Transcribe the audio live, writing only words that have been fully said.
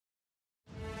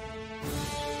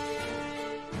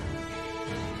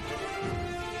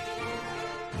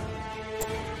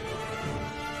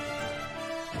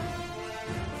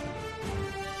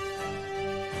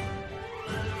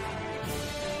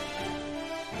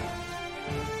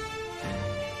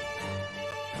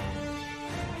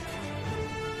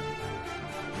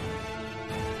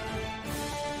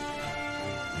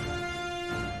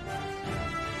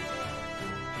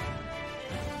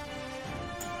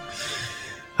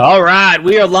All right,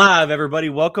 we are live, everybody.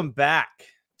 Welcome back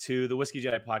to the Whiskey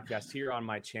Jedi podcast here on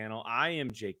my channel. I am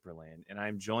Jake Berlin, and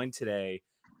I'm joined today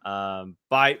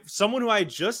by someone who I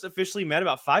just officially met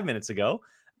about 5 minutes ago,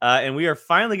 and we are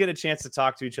finally getting a chance to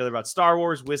talk to each other about Star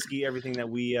Wars, whiskey, everything that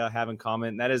we have in common.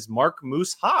 And that is Mark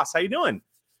Moose Haas. How you doing?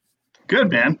 Good,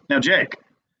 man. Now, Jake,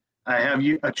 I have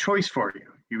a choice for you.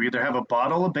 You either have a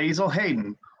bottle of Basil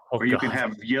Hayden, or you can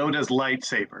have Yoda's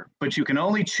lightsaber, but you can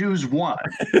only choose one.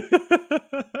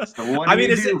 So what do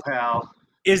you do, pal?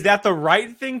 Is that the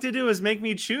right thing to do? Is make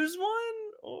me choose one?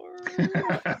 Or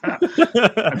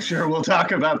I'm sure we'll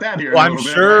talk about that here. Well,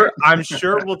 I'm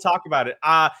sure we'll talk about it.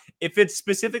 If it's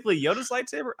specifically Yoda's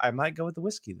lightsaber, I might go with the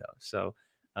whiskey though. So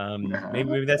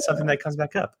maybe that's something that comes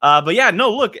back up. But yeah, no,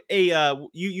 look,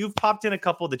 you've popped in a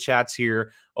couple of the chats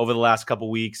here over the last couple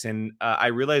of weeks, and I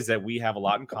realized that we have a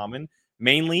lot in common,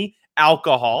 mainly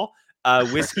alcohol,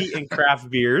 whiskey, and craft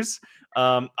beers.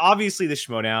 Obviously the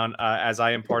Schmodown, as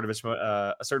I am part of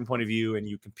a certain point of view, and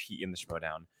you compete in the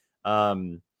Schmodown.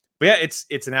 But yeah,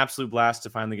 it's an absolute blast to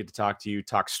finally get to talk to you,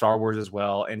 talk Star Wars as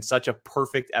well, and such a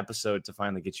perfect episode to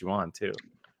finally get you on too.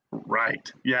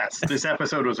 Right. Yes, this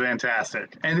episode was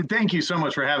fantastic, and thank you so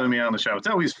much for having me on the show. It's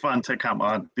always fun to come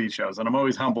on these shows, and I'm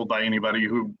always humbled by anybody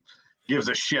who gives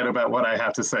a shit about what I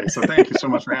have to say. So thank you so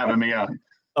much for having me on.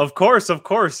 Of course.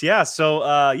 Yeah. So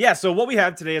what we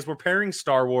have today is we're pairing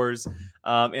Star Wars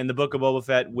in the Book of Boba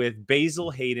Fett with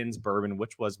Basil Hayden's Bourbon,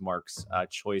 which was Mark's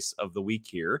choice of the week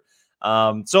here.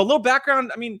 So a little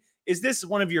background. I mean, is this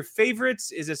one of your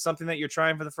favorites? Is it something that you're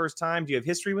trying for the first time? Do you have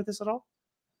history with this at all?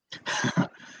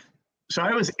 So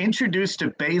I was introduced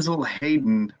to Basil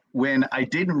Hayden when I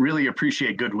didn't really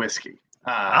appreciate good whiskey.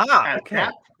 At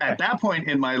that point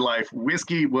in my life,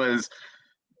 whiskey was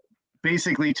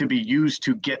basically to be used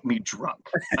to get me drunk.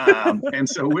 And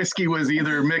so whiskey was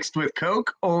either mixed with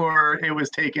Coke or it was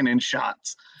taken in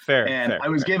shots. I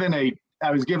was given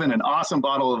an awesome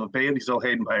bottle of a Basil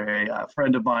Hayden by a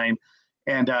friend of mine,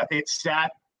 and it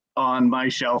sat on my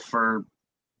shelf for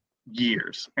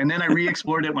years. And then I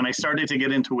re-explored it when I started to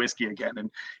get into whiskey again,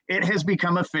 and it has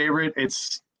become a favorite.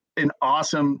 It's an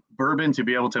awesome bourbon to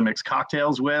be able to mix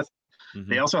cocktails with. Mm-hmm.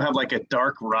 They also have like a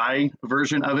dark rye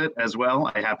version of it as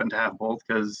well. I happen to have both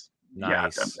because I'm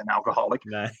an alcoholic.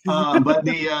 Nice. But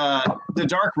the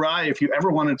dark rye, if you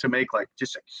ever wanted to make like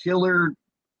just a killer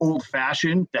old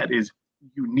fashioned that is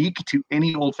unique to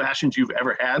any old fashions you've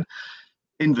ever had,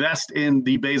 invest in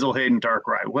the Basil Hayden dark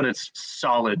rye. What a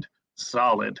solid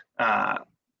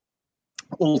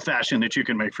old fashioned that you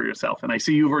can make for yourself. And I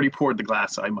see you've already poured the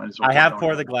glass. So I might as well. I have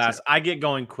poured the glass. I get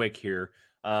going quick here.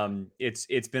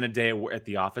 It's been a day at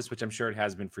the office, which I'm sure it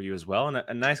has been for you as well. And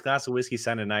a nice glass of whiskey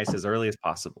sounded nice as early as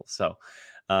possible. So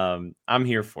I'm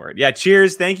here for it. Yeah.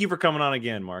 Cheers. Thank you for coming on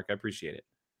again, Mark. I appreciate it.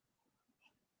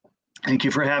 Thank you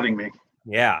for having me.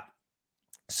 Yeah.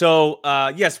 So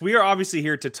yes, we are obviously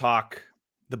here to talk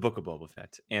the Book of Boba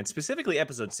Fett and specifically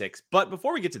episode 6. But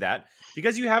before we get to that,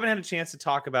 because you haven't had a chance to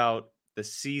talk about the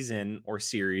season or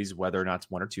series, whether or not it's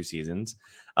 1 or 2 seasons,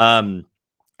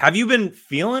 have you been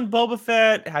feeling Boba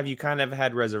Fett? Have you kind of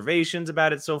had reservations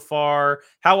about it so far?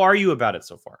 How are you about it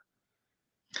so far?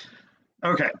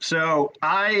 Okay, so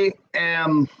I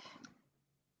am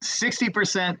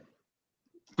 60%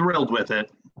 thrilled with it,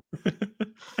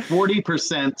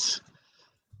 40%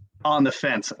 on the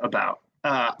fence about.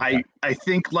 I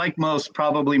think, like most,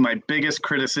 probably my biggest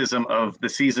criticism of the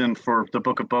season for the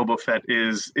Book of Boba Fett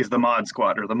is the Mod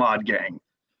Squad or the Mod Gang,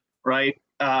 right?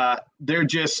 They're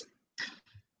just...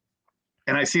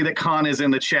 And I see that Khan is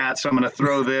in the chat, so I'm going to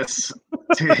throw this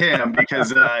to him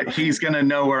because he's going to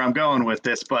know where I'm going with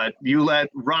this. But you let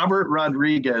Robert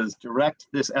Rodriguez direct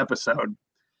this episode,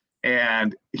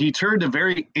 and he turned a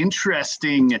very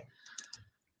interesting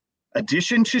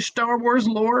addition to Star Wars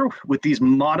lore with these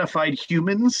modified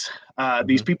humans,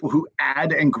 these people who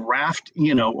add and graft,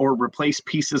 or replace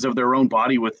pieces of their own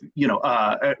body with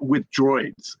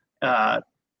droids,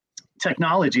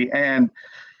 technology. And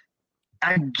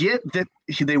I get that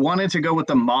they wanted to go with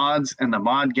the mods and the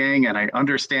mod gang, and I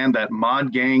understand that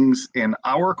mod gangs in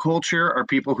our culture are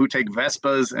people who take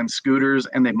Vespas and scooters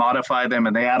and they modify them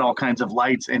and they add all kinds of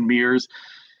lights and mirrors.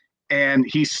 And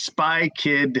he Spy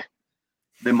Kid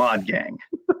the mod gang.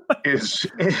 That's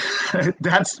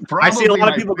probably I see a lot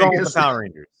of people going with the Power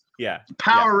Rangers. Yeah.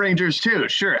 Power Rangers too,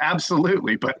 sure,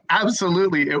 absolutely. But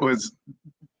absolutely it was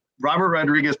Robert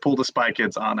Rodriguez pulled the Spy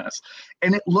Kids on us.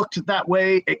 And it looked that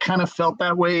way. It kind of felt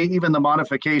that way, even the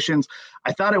modifications.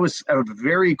 I thought it was a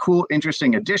very cool,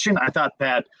 interesting addition. I thought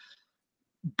that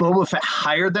Boba Fett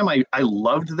hired them. I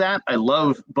loved that. I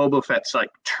love Boba Fett's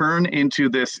turn into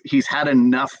this. He's had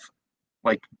enough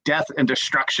like death and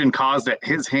destruction caused at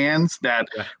his hands that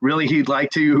really he'd like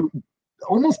to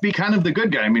almost be kind of the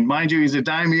good guy. I mean, mind you, he's a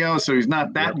daimyo, so he's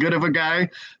not that good of a guy,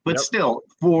 but still,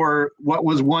 for what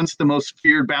was once the most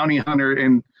feared bounty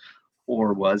hunter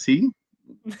or was he?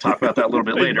 Talk about that a little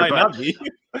bit later. Might but not be.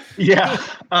 yeah,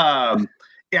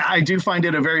 I do find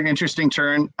it a very interesting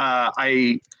turn.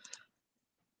 Like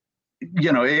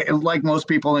most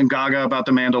people in Gaga about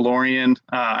The Mandalorian,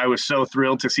 I was so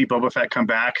thrilled to see Boba Fett come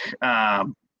back.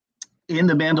 In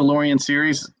the Mandalorian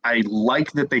series, I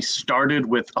like that they started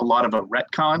with a lot of a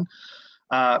retcon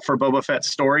for Boba Fett's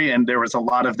story, and there was a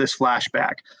lot of this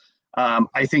flashback.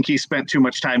 I think he spent too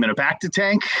much time in a bacta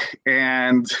tank,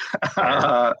 and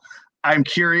I'm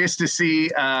curious to see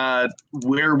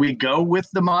where we go with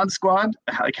the Mod Squad,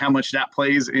 like how much that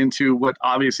plays into what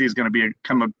obviously is going to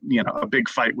become a big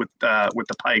fight with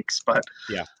the Pikes. But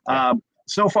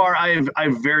so far,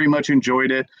 I've very much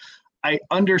enjoyed it. I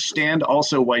understand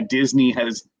also why Disney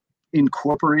has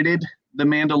incorporated The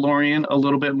Mandalorian a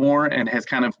little bit more and has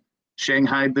kind of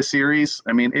shanghaied the series.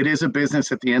 I mean, it is a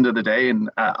business at the end of the day, and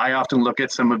I often look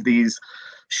at some of these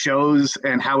shows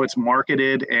and how it's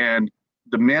marketed, and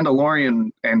The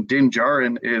Mandalorian and Din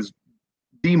Djarin is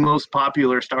the most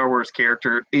popular Star Wars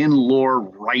character in lore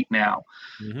right now.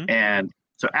 Mm-hmm. And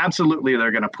so absolutely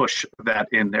they're going to push that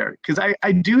in there. Because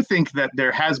I do think that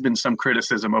there has been some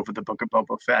criticism over the Book of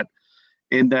Boba Fett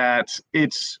in that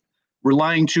it's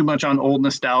relying too much on old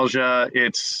nostalgia.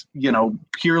 It's,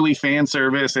 purely fan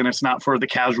service, and it's not for the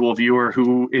casual viewer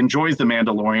who enjoys The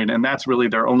Mandalorian. And that's really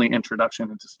their only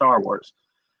introduction into Star Wars.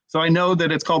 So I know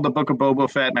that it's called the Book of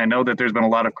Boba Fett, and I know that there's been a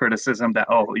lot of criticism that,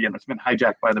 it's been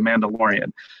hijacked by The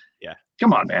Mandalorian. Yeah.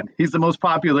 Come on, man. He's the most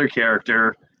popular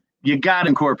character. You got to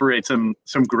incorporate some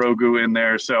Grogu in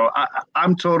there. So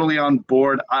I'm totally on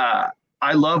board.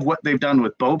 I love what they've done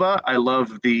with Boba. I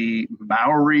love the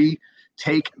Maori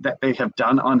take that they have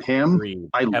done on him.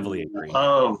 I heavily agree.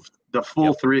 Love the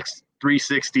full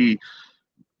 360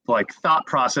 thought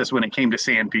process when it came to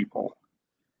Sand People.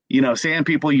 Sand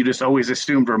People you just always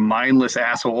assumed were mindless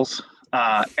assholes.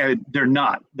 And they're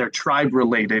not. They're tribe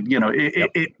related.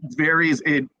 It varies.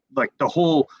 It the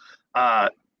whole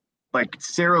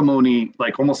ceremony,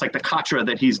 almost like the katra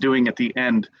that he's doing at the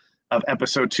end of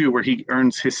episode 2, where he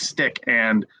earns his stick,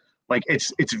 and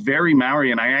it's very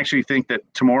Maori. And I actually think that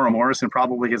Tamora Morrison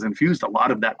probably has infused a lot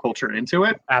of that culture into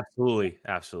it. Absolutely,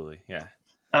 yeah.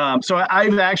 So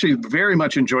I've actually very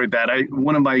much enjoyed that.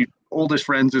 One of my oldest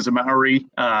friends is a Maori,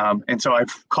 and so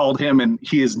I've called him, and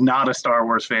he is not a Star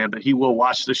Wars fan, but he will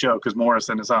watch the show because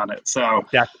Morrison is on it. So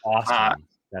that's awesome.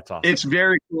 That's awesome. It's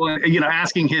very cool.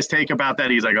 Asking his take about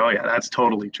that, he's like, "Oh yeah, that's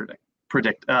totally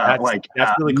predict." That's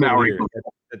really cool to hear.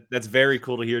 That's very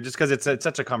cool to hear, just because it's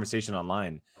such a conversation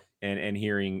online, and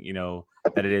hearing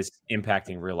that it is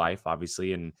impacting real life,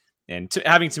 obviously, and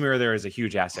having Tamira there is a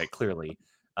huge asset, clearly.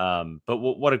 But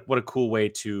what a cool way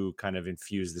to kind of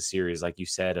infuse the series, like you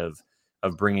said, of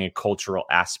bringing a cultural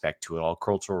aspect to it, all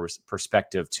cultural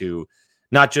perspective to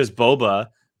not just Boba,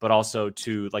 but also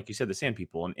to, like you said, the Sand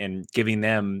People, and giving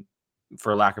them,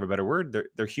 for lack of a better word,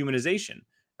 their humanization,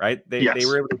 right? They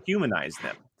were able to humanize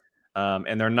them.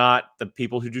 And they're not the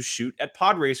people who just shoot at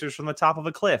pod racers from the top of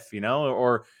a cliff,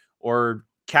 or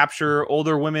capture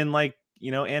older women like,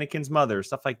 Anakin's mother,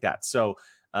 stuff like that. So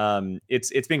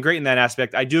it's been great in that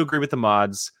aspect. I do agree with the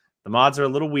mods. The mods are a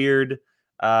little weird.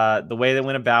 The way they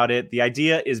went about it, the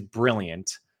idea is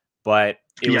brilliant, but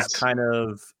it was kind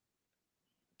of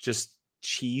just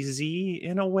cheesy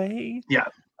in a way. Yeah.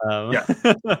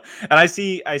 And I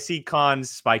see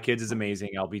Khan's Spy Kids is amazing.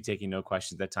 I'll be taking no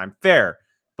questions that time. Fair.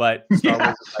 But Star Wars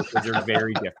and Spy Kids are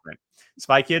very different.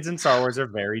 Spy Kids and Star Wars are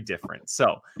very different.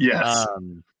 So, yes.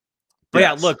 But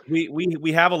yeah, look,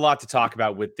 we have a lot to talk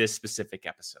about with this specific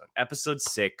episode. Episode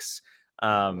 6.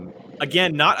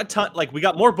 Again, not a ton. We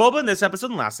got more Boba in this episode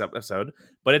than last episode,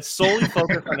 but it's solely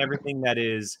focused on everything that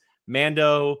is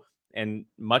Mando, and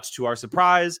much to our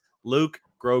surprise, Luke,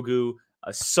 Grogu,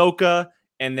 Ahsoka,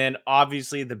 and then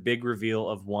obviously the big reveal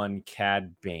of one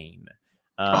Cad Bane.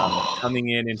 Coming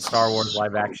in Star Wars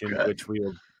live action, which we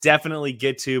will definitely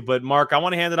get to. But Mark, I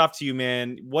want to hand it off to you,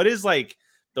 man. What is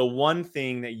the one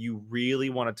thing that you really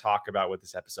want to talk about with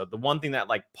this episode? The one thing that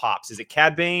pops? Is it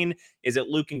Cad Bane? Is it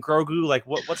Luke and Grogu?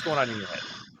 What's going on in your head?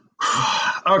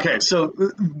 Okay, so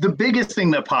the biggest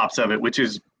thing that pops of it, which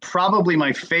is probably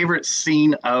my favorite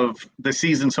scene of the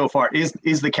season so far, is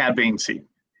the Cad Bane scene.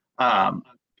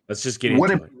 Let's just get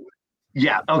into it.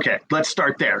 Yeah, okay, let's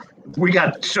start there. We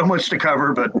got so much to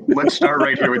cover, but let's start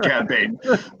right here with Cad Bane.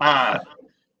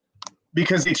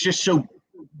 Because it's just so,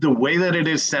 the way that it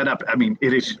is set up, I mean,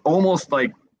 it is almost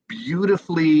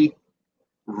beautifully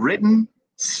written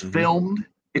it's filmed.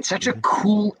 It's such a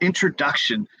cool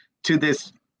introduction to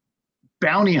this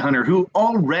bounty hunter who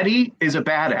already is a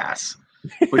badass,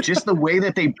 but just the way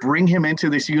that they bring him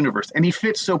into this universe, and he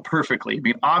fits so perfectly. I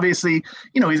mean, obviously,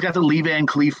 he's got the Lee Van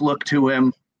Cleef look to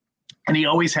him, and he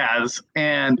always has,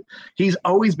 and he's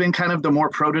always been kind of the more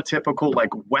prototypical,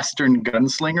 like, Western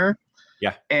gunslinger.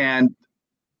 Yeah. And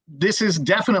this is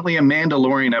definitely a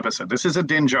Mandalorian episode. This is a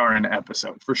Din Djarin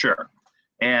episode for sure.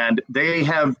 And they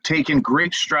have taken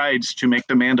great strides to make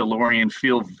the Mandalorian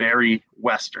feel very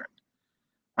Western.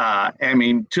 I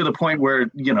mean, to the point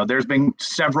where, there's been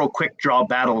several quick draw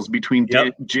battles between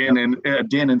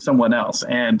Din and someone else.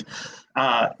 And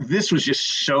this was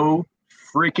just so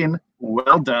freaking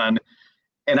well done.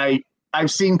 And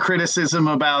I've seen criticism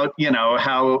about,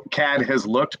 how Cad has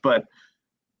looked, but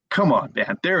come on,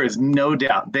 man, there is no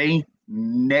doubt they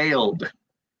nailed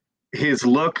his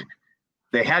look.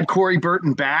 They had Corey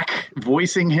Burton back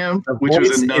voicing him, which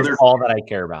was another. Is all that I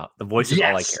care about. The voice is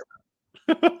all I care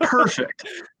about. Perfect.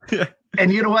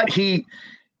 And you know what? He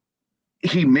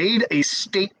made a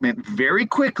statement very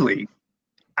quickly.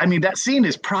 I mean, that scene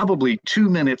is probably 2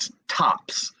 minutes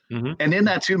tops. Mm-hmm. And in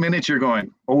that 2 minutes, you're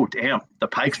going, oh, damn, the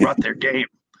Pikes brought their game.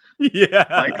 Yeah.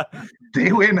 Like,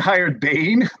 they went and hired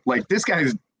Bane. Like, this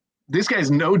guy's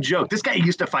no joke. This guy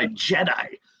used to fight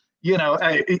Jedi.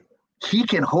 He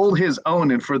can hold his own,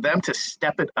 and for them to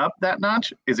step it up that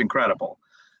notch is incredible.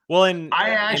 Well, and I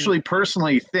actually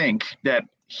personally think that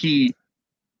he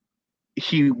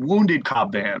wounded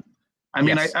Cobb Vanth. I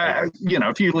mean, yes,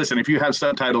 if you have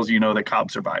subtitles, that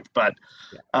Cobb survived. But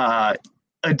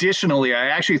additionally, I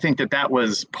actually think that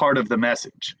was part of the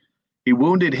message. He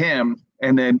wounded him,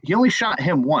 and then he only shot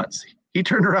him once. He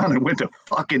turned around and went to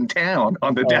fucking town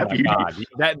on the deputy.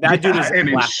 That dude is and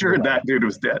ensured that dude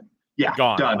was dead. Yeah,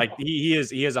 gone. Done. Like he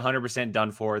is 100%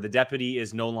 done for. The deputy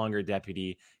is no longer a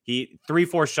deputy. He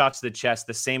 3-4 shots to the chest,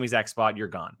 the same exact spot. You're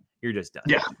gone. You're just done.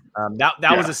 Yeah.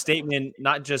 That was a statement,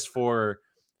 not just for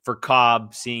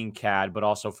Cobb seeing Cad, but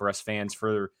also for us fans,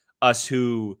 for us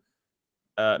who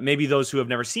maybe those who have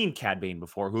never seen Cad Bane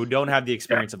before, who don't have the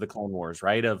experience of the Clone Wars,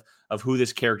 right? Of who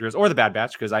this character is, or the Bad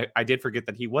Batch, because I did forget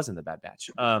that he was in the Bad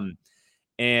Batch.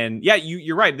 And yeah,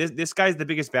 you're right. This guy's the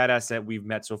biggest badass that we've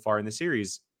met so far in the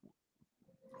series.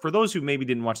 For those who maybe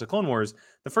didn't watch the Clone Wars,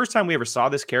 the first time we ever saw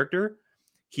this character,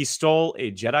 he stole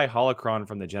a Jedi holocron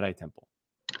from the Jedi Temple.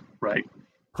 Right.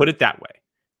 Put it that way.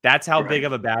 That's how big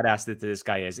of a badass that this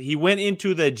guy is. He went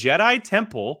into the Jedi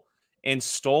Temple and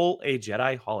stole a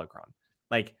Jedi holocron.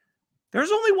 Like,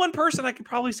 there's only one person I could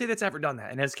probably say that's ever done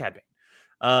that, and that's Cad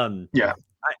Bane.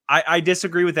 I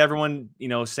disagree with everyone,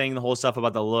 saying the whole stuff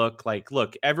about the look. Like,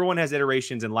 look, everyone has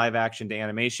iterations in live action to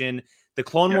animation. The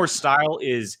Clone Wars style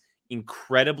is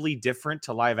incredibly different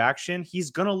to live action.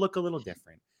 He's gonna look a little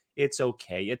different. It's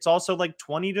okay. It's also like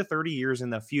 20 to 30 years in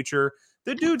the future.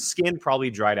 The dude's skin probably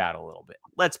dried out a little bit.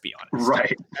 Let's be honest.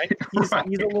 Right. He's a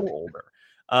little older.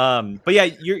 But yeah,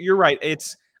 you're right.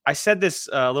 I said this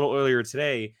a little earlier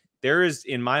today. There is,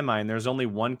 in my mind, there's only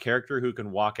one character who can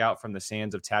walk out from the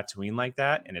sands of Tatooine like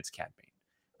that, and it's Cad Bane.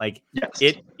 Like,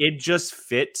 it just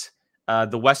fit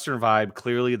the Western vibe.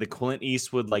 Clearly, the Clint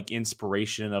Eastwood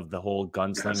inspiration of the whole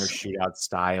gunslinger shootout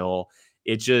style.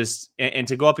 It just and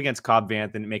to go up against Cobb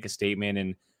Vanth and make a statement,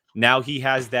 and now he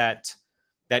has that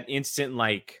instant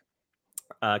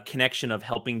connection of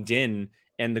helping Din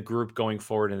and the group going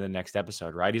forward in the next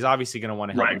episode. Right? He's obviously going to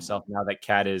want to help himself now that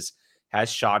Cad has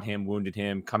shot him, wounded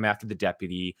him, come after the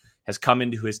deputy, has come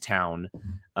into his town.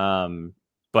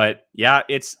 But yeah,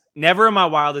 it's never in my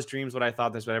wildest dreams would I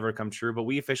thought this would ever come true, but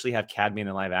we officially have Cad Bane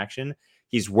in live action.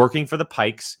 He's working for the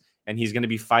Pikes, and he's going to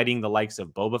be fighting the likes of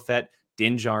Boba Fett,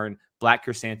 Din Djarin, Black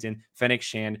Chrysanthemum, Fennec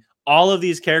Shand, all of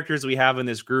these characters we have in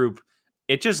this group.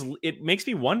 It makes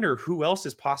me wonder who else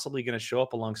is possibly going to show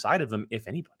up alongside of them, if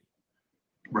anybody.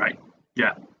 Right.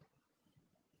 Yeah.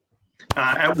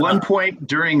 At one point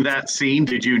during that scene,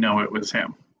 did you know it was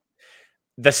him?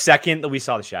 The second that we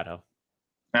saw the shadow.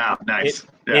 Oh, nice.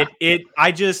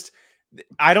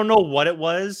 I don't know what it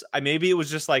was. Maybe it was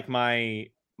just like my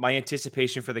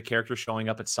anticipation for the character showing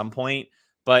up at some point.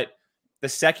 But the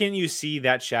second you see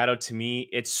that shadow, to me,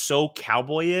 it's so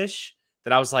cowboyish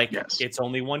that I was like, It's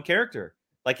only one character.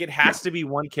 Like, it has to be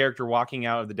one character walking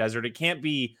out of the desert. It can't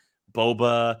be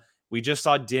Boba. We just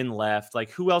saw Din left.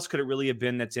 Like, who else could it really have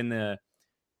been that's in the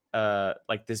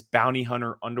this bounty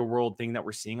hunter underworld thing that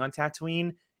we're seeing on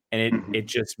Tatooine? And it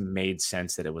just made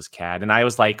sense that it was Cad. And I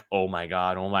was like, oh my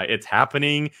God, it's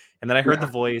happening. And then I heard the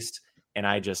voice, and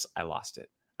I lost it.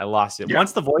 Yeah.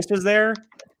 Once the voice was there,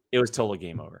 it was total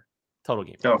game over. Total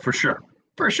game over. Oh, for sure.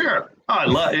 For sure. Oh, I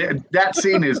love it. That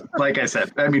scene is, like I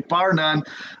said, bar none,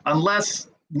 unless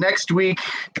next week,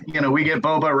 we get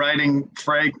Boba riding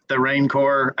Frank the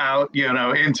Rancor out,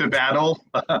 into battle.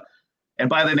 And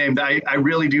by the name, I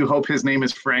really do hope his name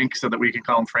is Frank so that we can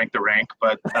call him Frank the Rank.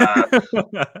 But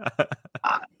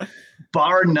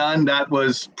bar none, that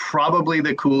was probably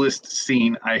the coolest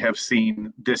scene I have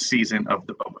seen this season of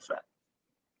the Boba Fett.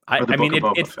 I mean,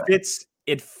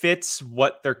 it fits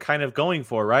what they're kind of going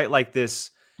for, right? Like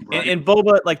this, right. And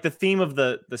Boba, like the theme of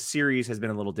the series has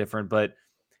been a little different, but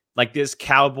like this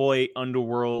cowboy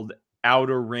underworld,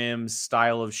 outer rim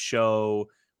style of show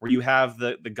where you have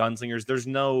the gunslingers. There's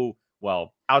no,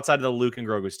 well, outside of the Luke and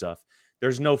Grogu stuff,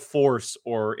 there's no force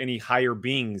or any higher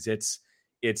beings. It's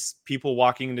people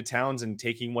walking into towns and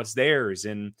taking what's theirs,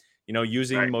 and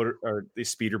using motor or the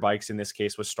speeder bikes in this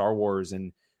case with Star Wars,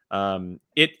 and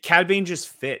Cad Bane just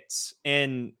fits,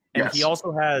 and yes. He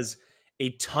also has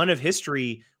a ton of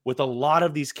history with a lot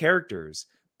of these characters.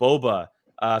 Boba,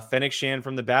 Fennec Shan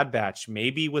from the Bad Batch,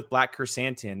 maybe with Black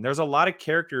Chrysanthemum. There's a lot of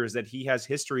characters that he has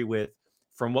history with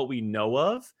from what we know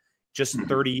of just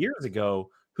 30 years ago.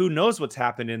 Who knows what's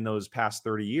happened in those past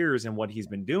 30 years and what he's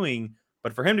been doing.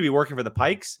 But for him to be working for the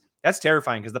Pikes, that's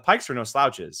terrifying because the Pikes are no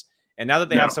slouches. And now that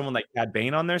they have someone like Cad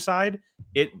Bane on their side,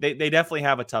 they definitely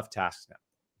have a tough task now.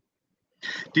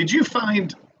 Did you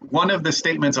find one of the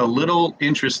statements a little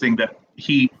interesting that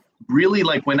he really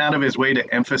went out of his way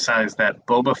to emphasize that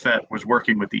Boba Fett was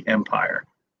working with the Empire?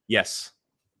 Yes.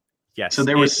 So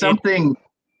there was something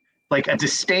like a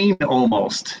disdain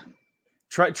almost.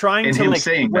 Trying to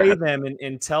sway them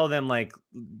and tell them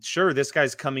sure, this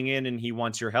guy's coming in and he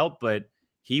wants your help, but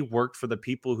he worked for the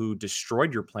people who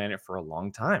destroyed your planet for a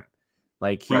long time.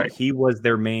 He was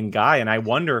their main guy. And I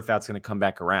wonder if that's going to come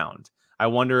back around. I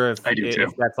wonder if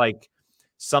that's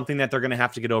something that they're going to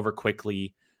have to get over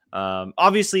quickly.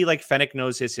 Obviously, Fennec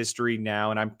knows his history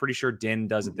now, and I'm pretty sure Din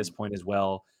does at this point as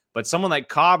well. But someone like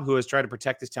Cobb, who has tried to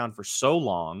protect this town for so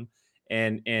long,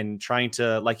 and trying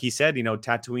to, like he said,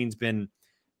 Tatooine's been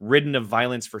ridden of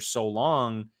violence for so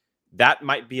long, that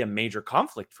might be a major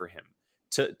conflict for him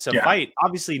to fight.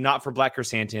 Obviously, not for Black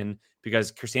Chrysanthemum,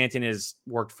 because Chrysanthemum has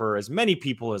worked for as many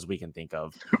people as we can think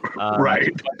of.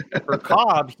 Right. For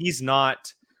Cobb, he's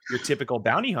not your typical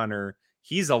bounty hunter.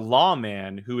 He's a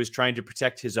lawman who is trying to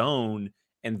protect his own,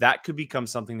 and that could become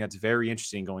something that's very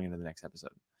interesting going into the next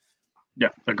episode. Yeah,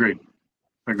 agreed.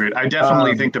 I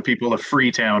definitely think the people of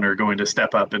Freetown are going to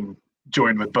step up and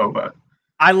join with Boba.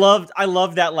 I love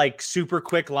that super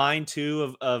quick line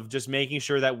too of just making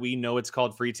sure that we know it's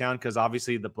called Freetown, because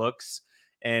obviously the books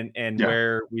and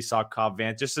where we saw Cobb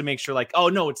Vanth, just to make sure oh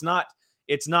no, it's not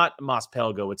Mos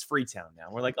Pelgo, it's Freetown now.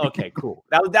 We're okay, cool.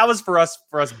 That was for us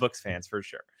books fans for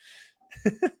sure.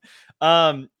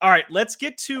 All right, let's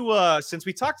get to since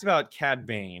we talked about Cad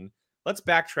Bane, let's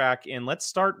backtrack and let's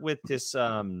start with this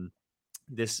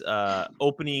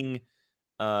opening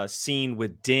scene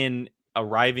with Din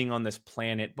arriving on this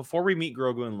planet before we meet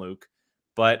Grogu and Luke.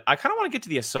 But I kind of want to get to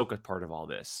the Ahsoka part of all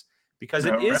this, because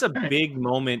it is a big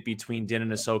moment between Din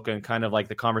and Ahsoka, and kind of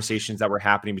the conversations that were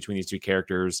happening between these two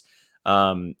characters.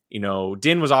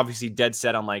 Din was obviously dead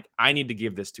set on I need to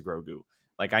give this to Grogu.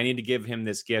 I need to give him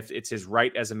this gift. It's his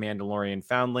right as a Mandalorian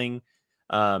foundling.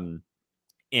 And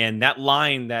that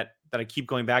line that I keep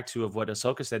going back to of what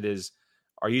Ahsoka said is,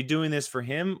 are you doing this for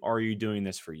him or are you doing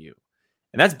this for you?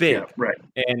 And that's big. Yeah, right.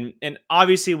 And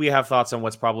obviously we have thoughts on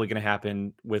what's probably going to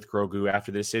happen with Grogu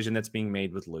after the decision that's being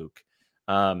made with Luke.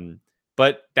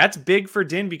 But that's big for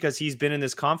Din, because he's been in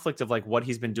this conflict of what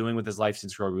he's been doing with his life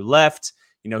since Grogu left.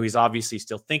 He's obviously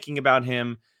still thinking about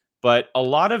him, but a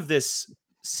lot of this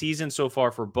season so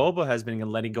far for Boba has been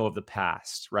letting go of the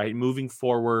past, right? Moving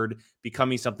forward,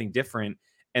 becoming something different.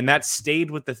 And that stayed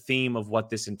with the theme of what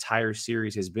this entire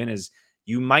series has been, is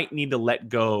you might need to let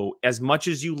go. As much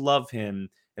as you love him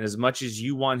and as much as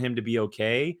you want him to be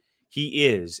okay, he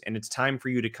is. And it's time for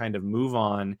you to kind of move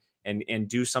on and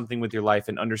do something with your life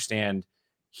and understand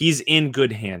he's in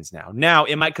good hands now. Now,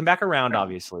 it might come back around,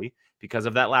 obviously, because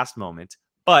of that last moment.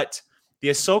 But the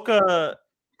Ahsoka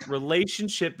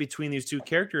relationship between these two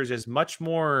characters is much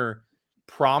more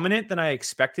prominent than I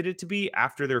expected it to be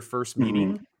after their first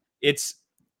meeting.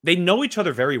 They know each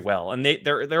other very well, and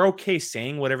they're okay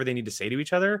saying whatever they need to say to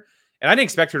each other. And I didn't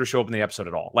expect her to show up in the episode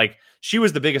at all. She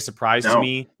was the biggest surprise to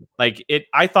me.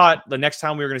 I thought the next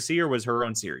time we were going to see her was her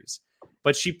own series,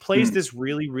 but she plays this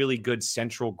really, really good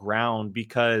central ground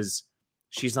because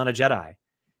she's not a Jedi.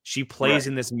 She plays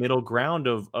in this middle ground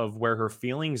of where her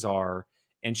feelings are,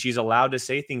 and she's allowed to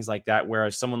say things like that,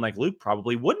 whereas someone like Luke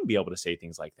probably wouldn't be able to say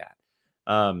things like that.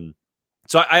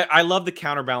 So I love the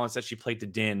counterbalance that she played to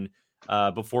Din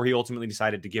before he ultimately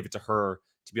decided to give it to her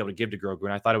to be able to give to Grogu.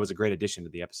 And I thought it was a great addition to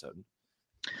the episode.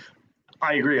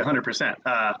 I agree 100%.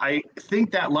 I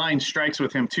think that line strikes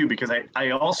with him too, because I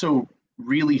also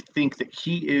really think that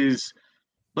he is,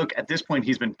 look, at this point,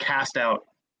 he's been cast out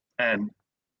and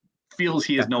feels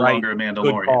he is no longer a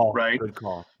Mandalorian, right? Good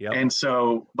call. Yep. And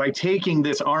so by taking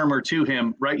this armor to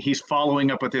him, right, he's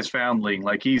following up with his foundling.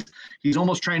 Like he's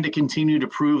almost trying to continue to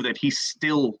prove that he's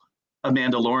still a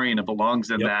Mandalorian and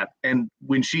belongs in that. And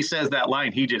when she says that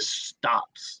line, he just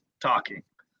stops talking.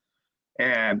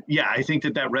 And yeah, I think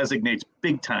that resonates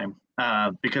big time,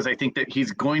 because I think that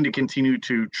he's going to continue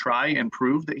to try and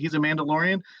prove that he's a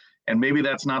Mandalorian. And maybe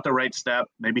that's not the right step.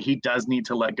 Maybe he does need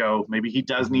to let go. Maybe he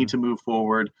does need to move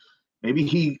forward. Maybe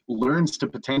he learns to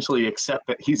potentially accept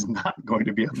that he's not going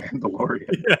to be a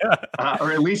Mandalorian,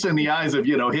 or at least in the eyes of,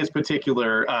 his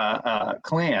particular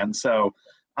clan. So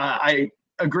I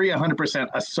agree 100%.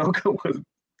 Ahsoka was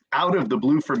out of the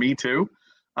blue for me too.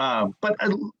 But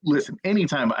listen,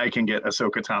 anytime I can get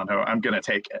Ahsoka Tano, I'm going to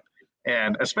take it.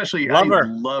 And especially,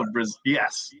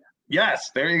 yes,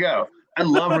 there you go. I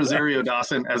love Rosario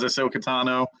Dawson as Ahsoka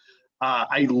Tano.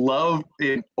 I love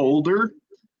an older,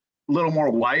 a little more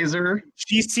wiser.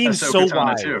 She seems Ahsoka so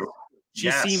wise. Too.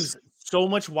 She seems so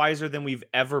much wiser than we've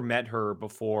ever met her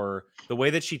before. The way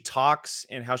that she talks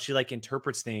and how she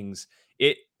interprets things,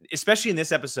 especially in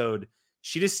this episode,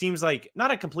 she just seems like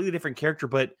not a completely different character,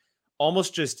 but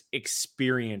almost just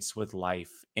experience with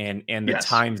life and the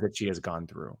times that she has gone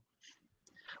through.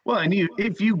 Well, and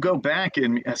if you go back,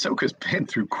 and Ahsoka's been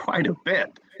through quite a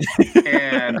bit,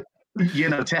 and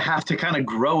to have to kind of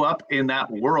grow up in that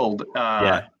world.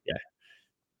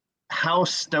 How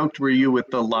stoked were you with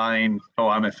the line, "Oh,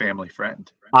 I'm a family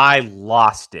friend"? I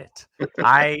lost it.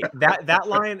 That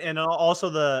line, and also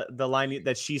the line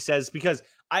that she says, because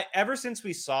ever since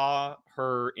we saw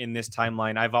her in this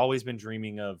timeline, I've always been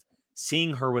dreaming of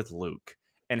seeing her with Luke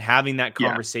and having that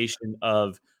conversation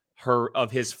of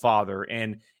his father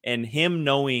and him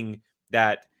knowing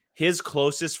that his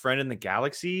closest friend in the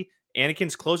galaxy,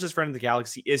 Anakin's closest friend in the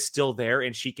galaxy, is still there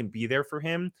and she can be there for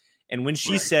him. And when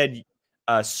she said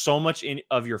so much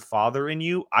of your father in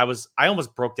you, I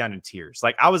almost broke down in tears.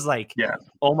 I was like,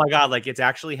 oh my God, it's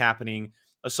actually happening.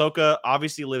 Ahsoka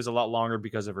obviously lives a lot longer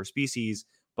because of her species,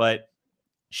 but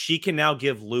she can now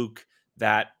give Luke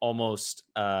that almost,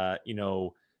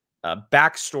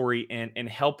 backstory and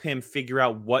help him figure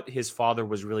out what his father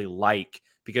was really like,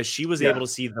 because she was able to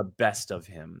see the best of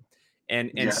him.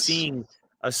 And seeing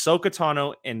Ahsoka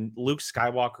Tano and Luke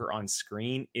Skywalker on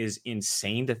screen is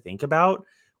insane to think about.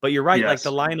 But you're right,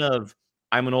 the line of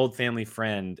 "I'm an old family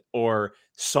friend" or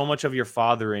 "so much of your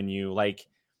father in you," it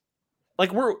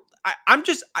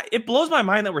blows my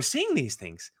mind that we're seeing these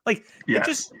things.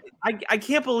 I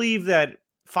can't believe that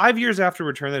 5 years after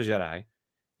Return of the Jedi,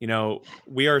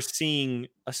 we are seeing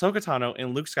Ahsoka Tano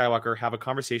and Luke Skywalker have a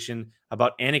conversation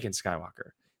about Anakin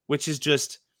Skywalker, which is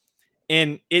just,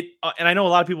 and I know a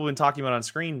lot of people have been talking about on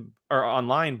screen or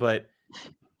online, but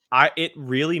it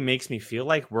really makes me feel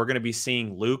like we're going to be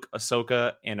seeing Luke,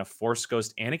 Ahsoka, and a Force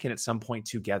Ghost Anakin at some point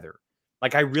together.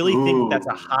 I really think that's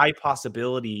a high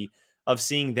possibility of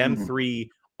seeing them three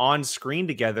on screen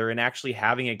together and actually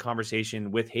having a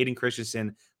conversation with Hayden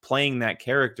Christensen playing that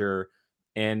character.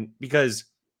 And because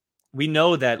we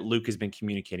know that Luke has been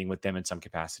communicating with them in some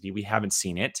capacity, we haven't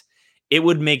seen it. It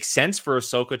would make sense for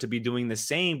Ahsoka to be doing the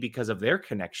same because of their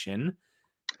connection.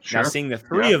 Now, seeing the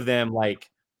three of them,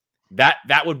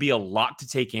 that would be a lot to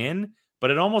take in,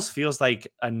 but it almost feels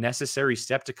like a necessary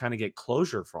step to kind of get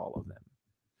closure for all of them.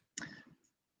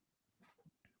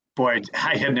 Boy,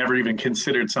 I had never even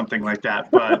considered something like that,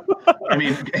 but I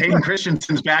mean, Hayden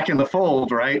Christensen's back in the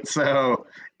fold, right? So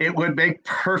it would make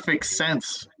perfect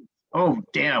sense. Oh,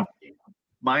 damn.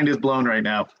 Mind is blown right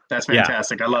now. That's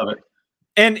fantastic. I love it.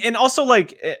 And also,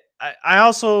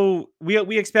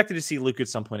 we expected to see Luke at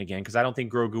some point again, because I don't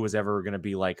think Grogu was ever going to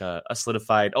be a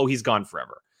solidified, he's gone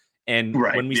forever. And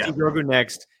when we see Grogu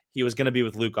next, he was going to be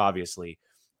with Luke, obviously.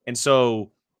 And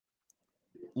so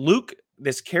Luke,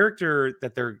 this character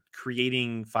that they're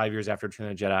creating 5 years after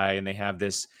Return of the Jedi, and they have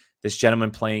this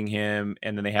gentleman playing him,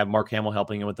 and then they have Mark Hamill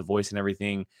helping him with the voice and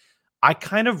everything. I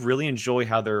kind of really enjoy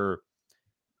how they're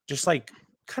just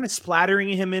kind of splattering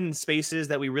him in spaces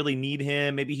that we really need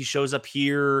him. Maybe he shows up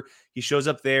here, he shows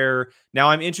up there. Now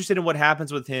I'm interested in what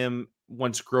happens with him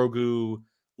once Grogu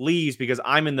leaves, because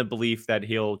I'm in the belief that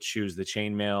he'll choose the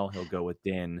chainmail. He'll go with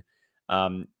Din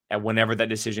at whenever that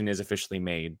decision is officially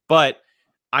made. But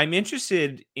I'm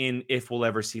interested in if we'll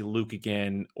ever see Luke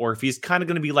again, or if he's kind of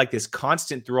going to be this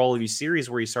constant through all of these series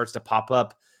where he starts to pop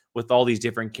up with all these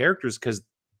different characters, because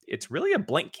it's really a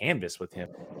blank canvas with him.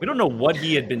 We don't know what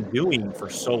he had been doing for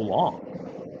so long.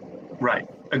 Right.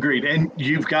 Agreed. And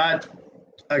you've got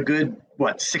a good,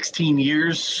 16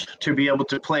 years to be able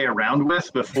to play around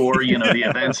with before, the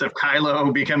events of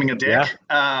Kylo becoming a dick.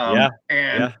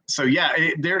 So,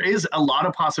 there is a lot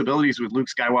of possibilities with Luke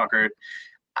Skywalker.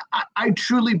 I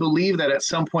truly believe that at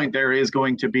some point there is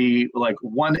going to be like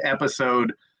one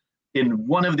episode in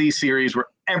one of these series where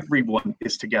everyone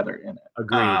is together in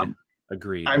it.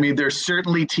 Agreed. I mean, they're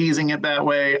certainly teasing it that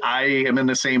way. I am in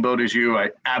the same boat as you.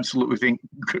 I absolutely think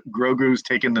Grogu's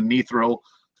taking the Neutral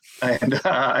and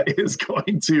is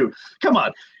going to come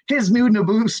on. His new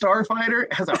Naboo starfighter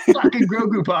has a fucking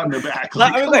Grogu pod in the back.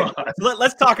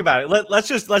 Let's talk about it.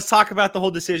 Let's talk about the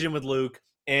whole decision with Luke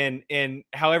and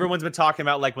how everyone's been talking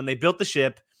about, like, when they built the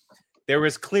ship, there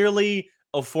was clearly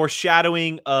a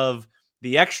foreshadowing of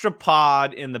the extra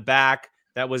pod in the back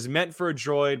that was meant for a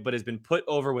droid, but has been put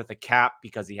over with a cap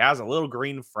because he has a little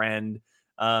green friend.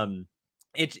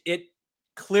 It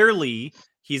clearly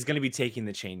he's going to be taking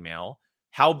the chainmail.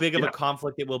 How big of a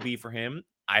conflict it will be for him,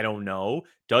 I don't know.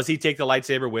 Does he take the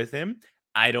lightsaber with him?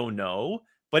 I don't know.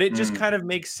 But it just kind of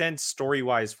makes sense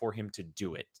story-wise for him to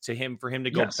do it. For him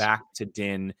to go back to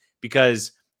Din,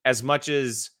 because as much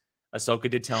as Ahsoka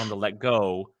did tell him to let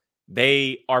go,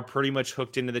 they are pretty much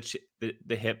hooked into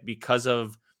the hip because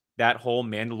of that whole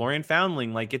Mandalorian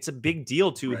foundling. Like, it's a big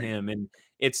deal to him, and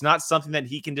it's not something that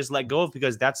he can just let go of,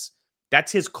 because that's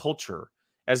his culture.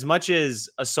 As much as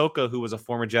Ahsoka, who was a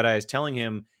former Jedi, is telling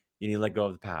him you need to let go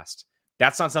of the past,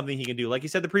 that's not something he can do. Like you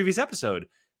said the previous episode,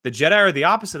 the Jedi are the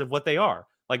opposite of what they are.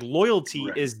 Like, loyalty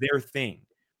is their thing,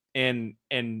 and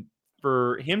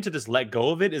for him to just let go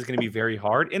of it is going to be very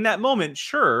hard in that moment,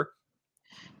 sure.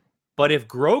 But if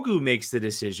Grogu makes the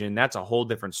decision, that's a whole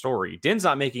different story. Din's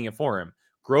not making it for him.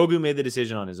 Grogu made the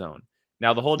decision on his own.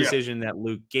 Now, the whole decision that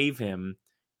Luke gave him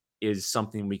is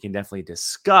something we can definitely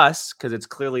discuss, because it's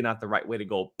clearly not the right way to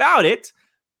go about it.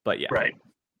 But I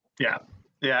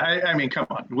mean, come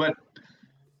on. What?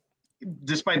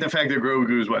 Despite the fact that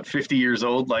Grogu is 50 years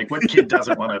old, like, what kid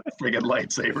doesn't want a friggin'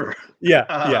 lightsaber?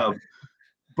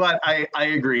 But I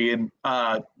agree, and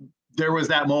there was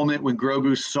that moment when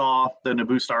Grogu saw the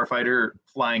Naboo starfighter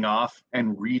flying off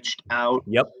and reached out.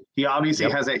 He obviously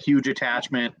has that huge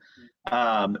attachment.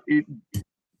 Ahsoka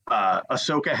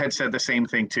had said the same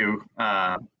thing to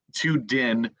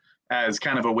Din, as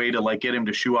kind of a way to, like, get him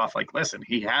to shoo off, like, listen,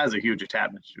 he has a huge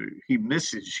attachment to you. He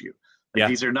misses you. Like,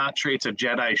 these are not traits a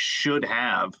Jedi should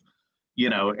have,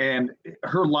 and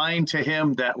her line to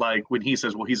him that, like, when he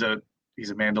says, well, he's a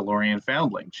Mandalorian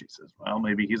foundling, she says, well,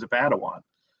 maybe he's a Padawan.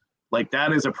 Like,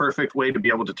 that is a perfect way to be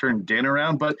able to turn Din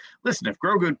around. But listen, if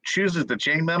Grogu chooses the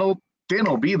chain metal, Din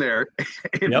will be there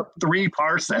in 3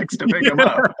 parsecs to pick him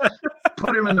up,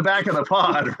 put him in the back of the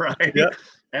pod, right?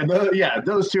 And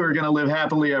those two are going to live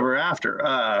happily ever after.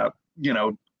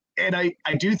 And I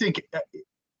do think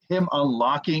him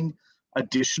unlocking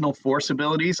additional Force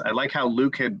abilities. I like how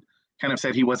Luke had kind of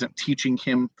said he wasn't teaching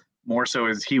him, more so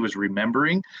as he was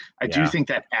remembering. I do think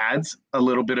that adds a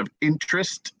little bit of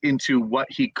interest into what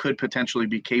he could potentially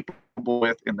be capable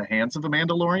with in the hands of a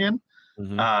Mandalorian.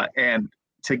 And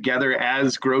together,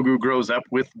 as Grogu grows up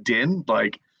with Din,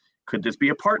 like, could this be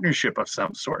a partnership of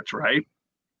some sorts, right?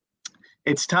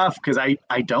 It's tough, because I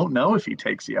don't know if he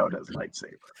takes Yoda's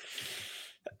lightsaber.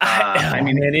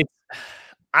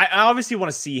 I obviously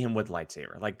want to see him with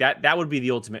lightsaber. Like, that would be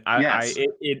the ultimate.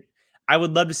 I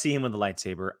would love to see him with the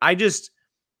lightsaber.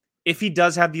 If he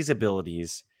does have these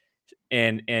abilities,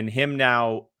 and him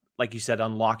now, like you said,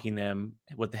 unlocking them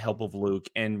with the help of Luke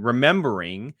and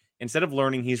remembering, instead of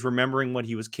learning, he's remembering what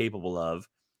he was capable of.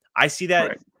 I see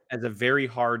that as a very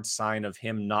hard sign of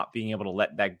him not being able to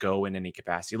let that go in any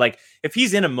capacity. Like, if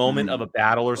he's in a moment of a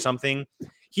battle or something,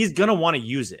 he's going to want to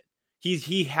use it.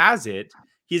 He has it.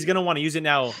 He's going to want to use it.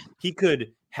 Now, he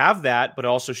could have that, but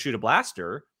also shoot a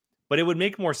blaster. But it would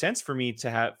make more sense for me to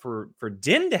have for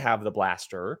Din to have the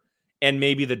blaster and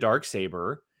maybe the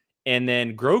Darksaber, and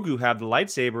then Grogu have the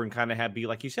lightsaber, and kind of be,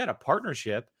 like you said, a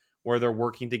partnership where they're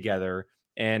working together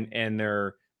and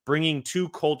they're bringing 2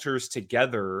 cultures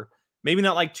together. Maybe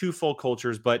not like 2 full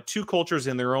cultures, but 2 cultures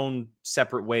in their own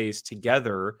separate ways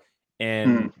together,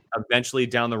 and eventually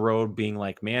down the road being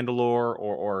like Mandalore,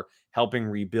 or helping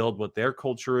rebuild what their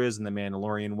culture is in the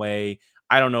Mandalorian way.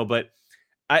 I don't know, but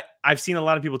I've seen a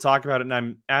lot of people talk about it,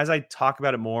 and as I talk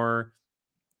about it more,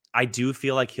 I do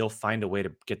feel like he'll find a way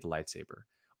to get the lightsaber,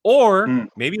 or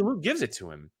maybe Luke gives it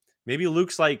to him. Maybe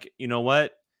Luke's like, you know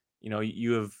what,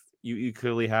 you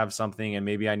clearly have something, and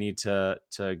maybe I need to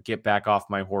get back off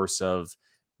my horse of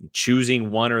choosing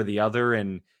one or the other,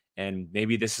 and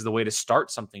maybe this is the way to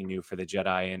start something new for the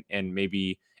Jedi,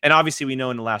 and obviously we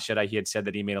know in The Last Jedi he had said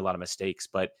that he made a lot of mistakes,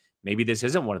 but maybe this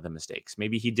isn't one of the mistakes.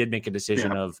 Maybe he did make a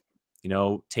decision of,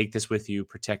 take this with you,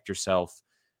 protect yourself.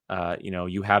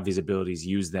 You have these abilities,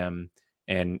 use them,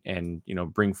 and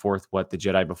bring forth what the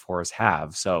Jedi before us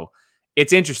have. So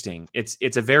it's interesting.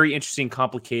 It's a very interesting,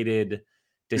 complicated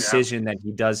decision that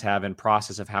he does have and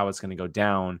process of how it's going to go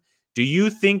down. Do you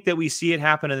think that we see it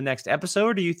happen in the next episode,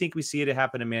 or do you think we see it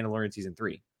happen in Mandalorian season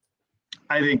 3?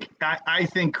 I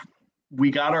think we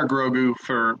got our Grogu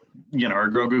for our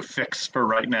Grogu fix for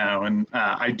right now, and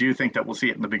I do think that we'll see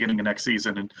it in the beginning of next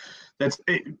season. And that's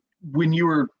it. When you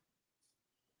were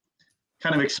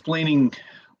kind of explaining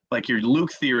like your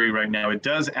Luke theory right now, it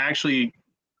does actually.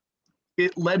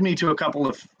 It led me to a couple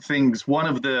of things. One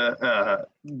of the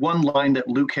one line that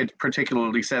Luke had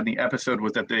particularly said in the episode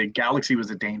was that the galaxy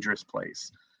was a dangerous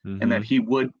place, and that he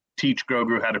would teach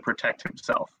Grogu how to protect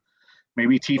himself.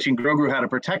 Maybe teaching Grogu how to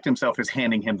protect himself is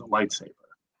handing him the lightsaber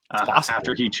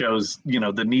after he chose, the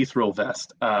Nethril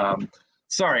vest.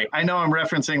 Sorry, I know I'm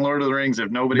referencing Lord of the Rings.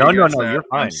 If nobody gets that, you're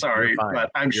fine. I'm sorry,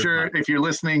 but I'm sure if you're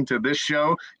listening to this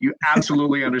show, you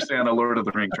absolutely understand a Lord of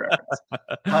the Rings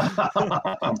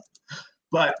reference.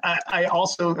 But I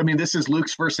also, this is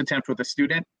Luke's first attempt with a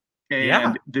student,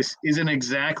 and this isn't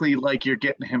exactly like you're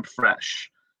getting him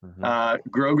fresh.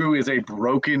 Grogu is a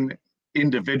broken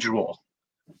individual,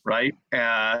 right?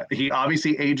 He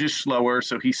obviously ages slower,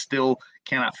 so he still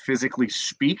cannot physically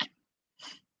speak.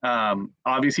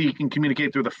 Obviously, he can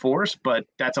communicate through the Force, but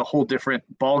that's a whole different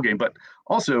ballgame. But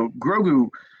also, Grogu,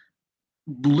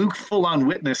 Luke full-on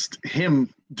witnessed him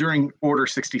during Order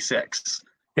 66.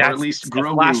 Or at least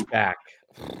Grogu. Flashback.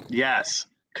 Yes,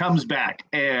 comes back,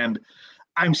 and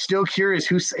I'm still curious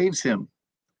who saves him.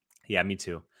 Yeah, me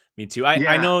too.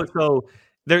 I know. So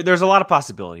there's a lot of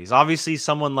possibilities. Obviously,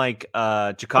 someone like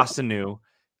Jocasta Nu,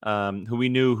 who we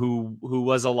knew who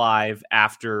was alive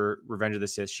after Revenge of the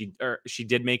Sith. She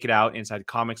did make it out inside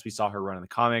comics. We saw her run in the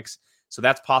comics, so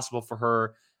that's possible for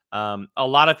her. A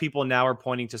lot of people now are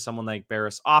pointing to someone like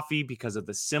Barriss Offee because of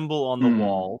the symbol on the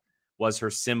wall was her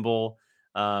symbol.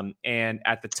 And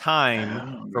at the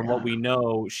time, from what we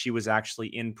know, she was actually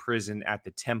in prison at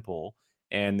the temple,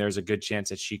 and there's a good chance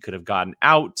that she could have gotten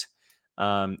out.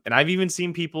 And I've even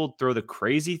seen people throw the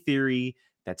crazy theory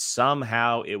that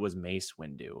somehow it was Mace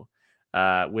Windu,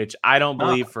 which I don't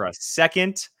believe for a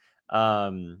second.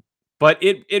 But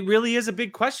it really is a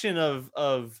big question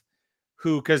of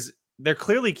who, because they're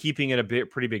clearly keeping it a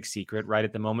pretty big secret right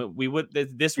at the moment.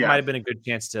 This might have been a good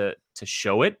chance to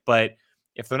show it, but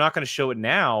if they're not going to show it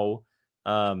now,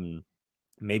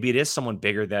 maybe it is someone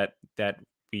bigger that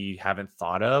we haven't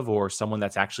thought of, or someone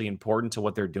that's actually important to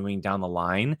what they're doing down the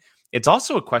line. It's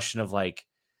also a question of like,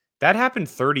 that happened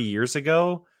 30 years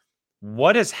ago.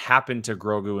 What has happened to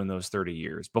Grogu in those 30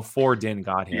 years before Din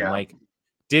got him? Yeah. Like,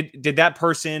 did that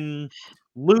person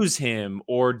lose him,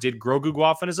 or did Grogu go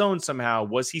off on his own somehow?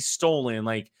 Was he stolen?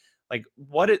 Like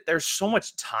there's so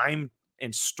much time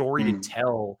and story to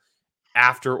tell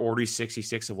after Order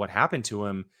 66 of what happened to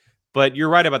him. But you're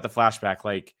right about the flashback.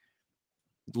 Like,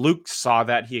 Luke saw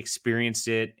that, he experienced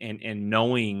it, and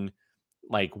knowing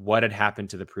like what had happened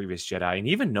to the previous Jedi, and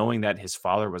even knowing that his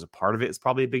father was a part of it is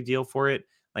probably a big deal for it.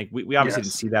 Like, we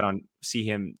obviously didn't see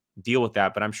him deal with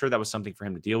that, but I'm sure that was something for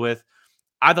him to deal with.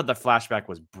 I thought the flashback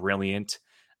was brilliant.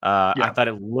 I thought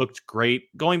it looked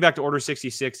great. Going back to Order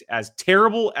 66, as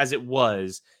terrible as it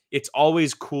was, it's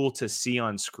always cool to see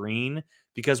on screen,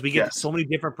 because we get so many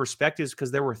different perspectives,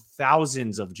 because there were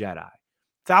thousands of Jedi,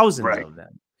 thousands of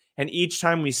them. And each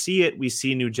time we see it, we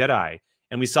see new Jedi.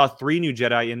 And we saw 3 new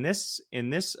Jedi in this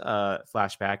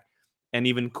flashback. And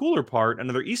even cooler part,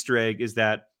 another Easter egg, is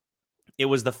that it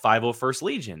was the 501st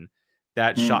Legion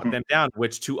that shot them down,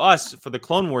 which to us, for the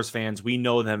Clone Wars fans, we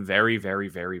know them very, very,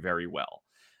 very, very well.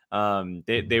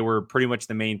 They were pretty much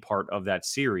the main part of that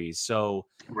series. So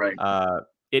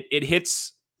it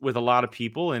hits with a lot of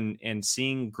people, and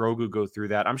seeing Grogu go through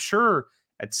that, I'm sure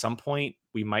at some point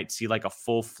we might see like a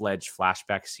full-fledged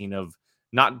flashback scene of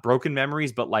not broken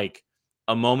memories, but like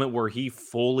a moment where he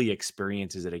fully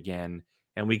experiences it again,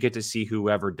 and we get to see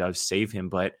whoever does save him.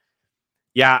 But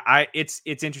yeah, it's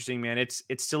interesting, man. It's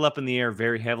still up in the air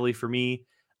very heavily for me.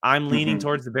 I'm leaning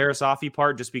towards the Barriss Offee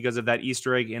part just because of that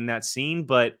Easter egg in that scene,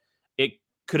 but it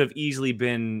could have easily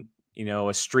been,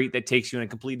 a street that takes you in a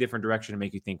completely different direction to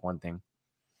make you think one thing.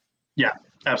 Yeah,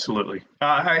 absolutely.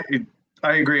 I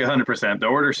agree 100%. The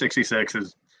Order 66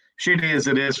 is shitty as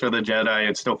it is for the Jedi.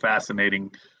 It's still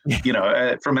fascinating,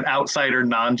 from an outsider,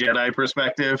 non-Jedi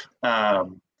perspective.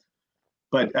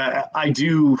 But I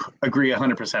do agree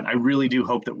 100%. I really do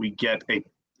hope that we get a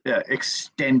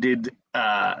extended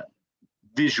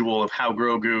visual of how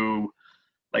Grogu,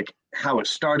 like how it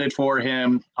started for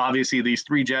him. Obviously, these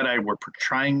 3 Jedi were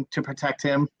trying to protect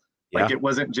him, Yeah. Like, it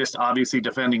wasn't just obviously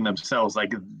defending themselves.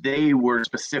 Like, they were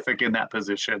specific in that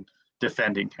position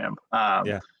defending him.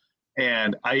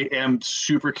 And I am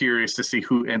super curious to see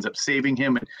who ends up saving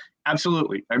him. And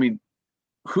absolutely, I mean,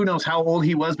 who knows how old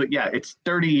he was, but yeah, it's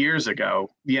 30 years ago,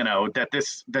 that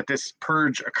this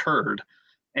purge occurred.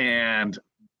 And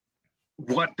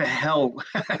what the hell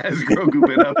has Grogu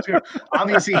been up to?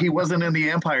 Obviously, he wasn't in the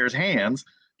Empire's hands.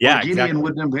 Yeah, Gideon exactly.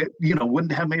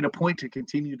 wouldn't have made a point to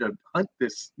continue to hunt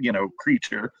this,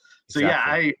 creature. So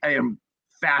Exactly. I am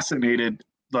fascinated,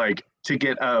 like, to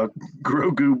get a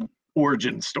Grogu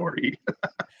origin story.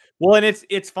 Well, and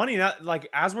it's funny that, like,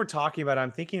 as we're talking about it,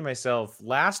 I'm thinking to myself,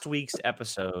 last week's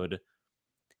episode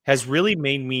has really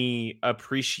made me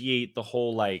appreciate the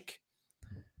whole, like,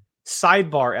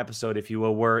 sidebar episode, if you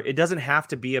will, where it doesn't have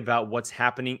to be about what's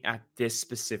happening at this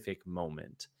specific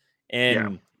moment.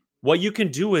 And what you can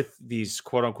do with these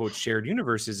quote unquote shared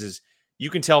universes is you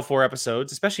can tell 4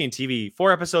 episodes, especially in TV,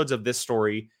 4 episodes of this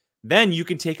story. Then you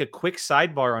can take a quick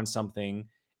sidebar on something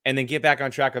and then get back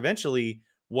on track eventually.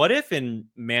 What if in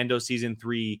Mando season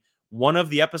 3, one of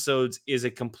the episodes is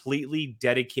a completely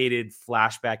dedicated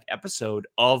flashback episode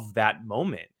of that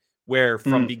moment where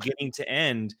from beginning to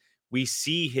end, we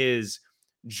see his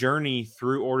journey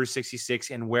through Order 66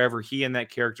 and wherever he and that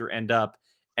character end up,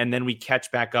 and then we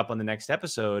catch back up on the next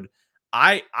episode.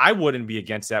 I wouldn't be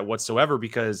against that whatsoever,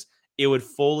 because it would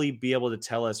fully be able to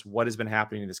tell us what has been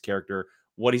happening to this character,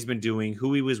 what he's been doing,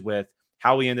 who he was with,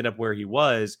 how he ended up where he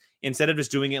was, instead of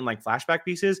just doing it in like flashback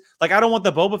pieces. Like, I don't want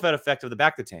the Boba Fett effect of the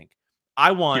back to tank.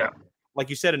 I want, like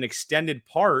you said, an extended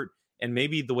part, and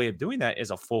maybe the way of doing that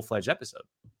is a full-fledged episode.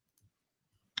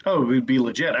 Oh, it would be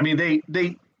legit. I mean, they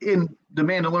in The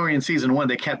Mandalorian season 1,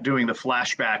 they kept doing the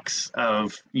flashbacks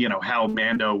of, how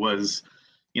Mando was,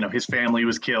 his family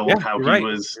was killed, how he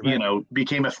was,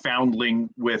 became a foundling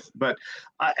but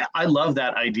I love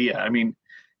that idea. I mean,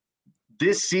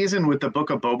 this season with the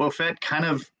Book of Boba Fett kind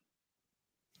of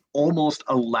almost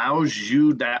allows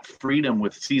you that freedom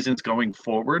with seasons going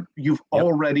forward. You've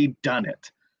already done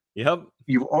it. Yep.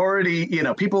 You've already,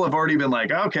 people have already been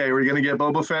like, okay, we're going to get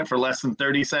Boba Fett for less than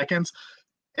 30 seconds.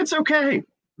 It's okay.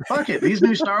 Fuck it. These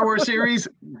new Star Wars series,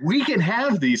 we can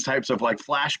have these types of like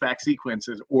flashback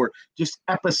sequences or just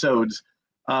episodes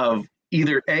of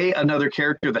either A, another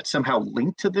character that's somehow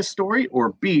linked to this story,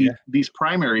 or B, these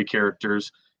primary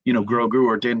characters, Grogu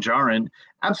or Din Djarin,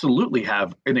 absolutely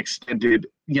have an extended,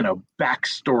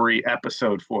 backstory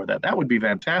episode for that. That would be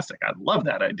fantastic. I'd love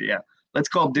that idea. Let's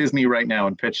call Disney right now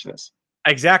and pitch this.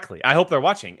 Exactly. I hope they're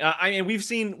watching. And we've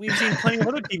seen plenty of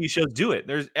other TV shows do it.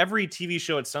 There's every TV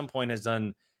show at some point has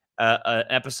done an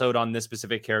episode on this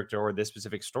specific character or this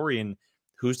specific story. And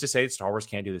who's to say that Star Wars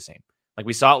can't do the same? Like,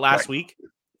 we saw it last week.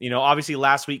 Obviously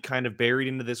last week kind of buried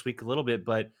into this week a little bit,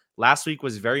 but last week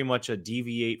was very much a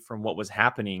deviate from what was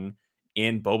happening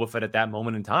in Boba Fett at that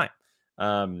moment in time.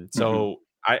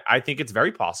 I think it's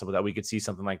very possible that we could see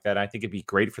something like that. I think it'd be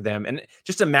great for them. And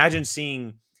just imagine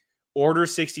seeing Order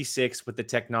 66 with the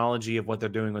technology of what they're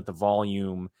doing with the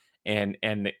volume and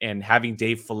having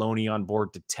Dave Filoni on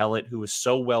board to tell it, who is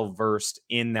so well versed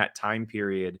in that time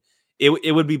period.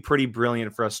 It would be pretty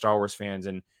brilliant for us Star Wars fans,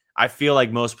 and I feel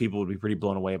like most people would be pretty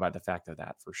blown away by the fact of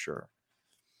that, for sure.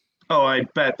 Oh, I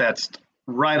bet that's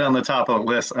right on the top of the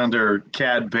list under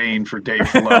Cad Bane for Dave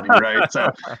Filoni, right?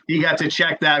 So he got to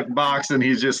check that box, and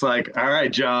he's just like, all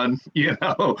right, John,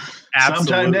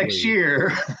 sometime next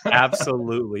year.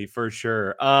 Absolutely, for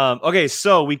sure. Okay,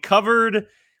 so we covered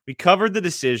the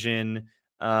decision.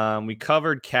 We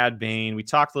covered Cad Bane. We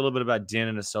talked a little bit about Din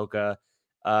and Ahsoka.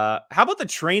 How about the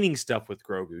training stuff with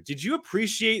Grogu? Did you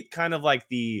appreciate kind of like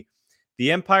the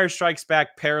Empire Strikes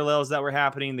Back parallels that were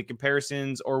happening, the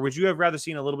comparisons, or would you have rather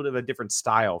seen a little bit of a different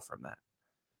style from that?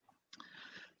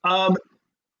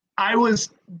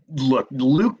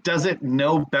 Luke doesn't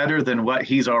know better than what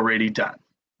he's already done,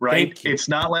 right? It's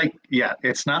not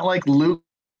like Luke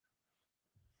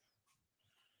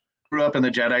grew up in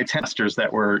the Jedi Masters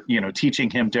that were,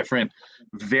 teaching him different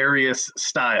various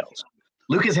styles.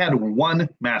 Luke has had one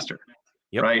master,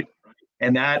 right?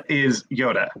 And that is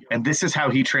Yoda. And this is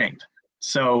how he trained.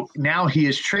 So now he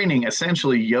is training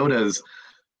essentially Yoda's,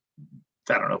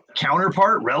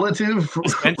 counterpart, relative,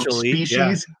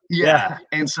 species. Yeah.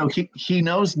 And so he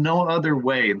knows no other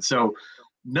way. And so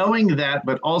knowing that,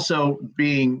 but also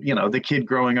being, the kid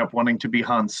growing up wanting to be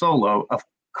Han Solo, of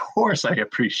course I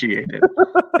appreciated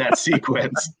that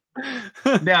sequence.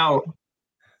 Now,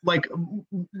 like,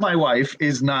 my wife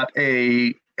is not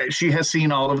she has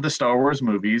seen all of the Star Wars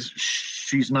movies.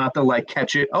 She's not the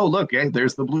catch it. Oh, look, hey,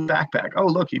 there's the blue backpack. Oh,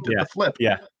 look, he did the flip.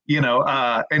 Yeah.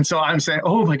 And so I'm saying,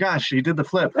 oh my gosh, he did the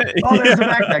flip. Oh, there's the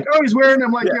backpack. Oh, he's wearing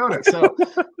them like Yoda. So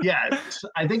yeah,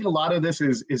 I think a lot of this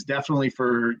is definitely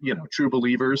for, true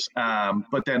believers.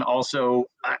 But then also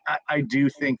I do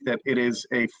think that it is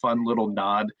a fun little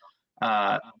nod.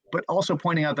 But also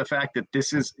pointing out the fact that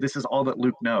this is all that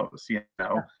Luke knows.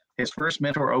 His first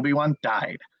mentor, Obi-Wan,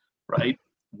 died, right?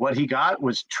 What he got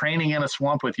was training in a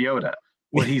swamp with Yoda.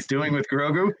 What he's doing with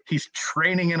Grogu, he's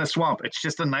training in a swamp. It's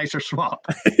just a nicer swamp.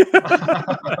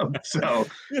 So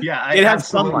yeah, I it has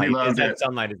absolutely sunlight. loved it.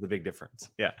 Sunlight is the big difference.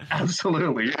 Yeah,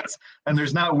 absolutely, yes. And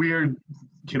there's not weird,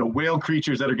 whale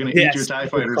creatures that are going to eat your TIE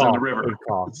fighters in the river. Good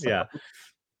call. So.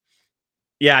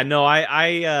 Yeah. No,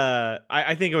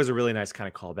 I think it was a really nice kind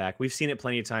of callback. We've seen it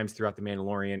plenty of times throughout the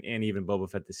Mandalorian and even Boba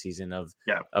Fett this season of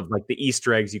like the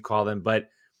Easter eggs, you call them, but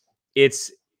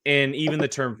and even the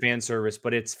term fan service,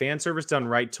 but it's fan service done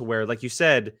right to where, like you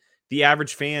said, the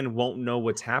average fan won't know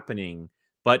what's happening.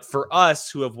 But for us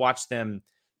who have watched them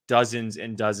dozens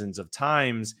and dozens of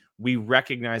times, we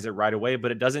recognize it right away,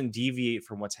 but it doesn't deviate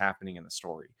from what's happening in the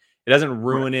story. It doesn't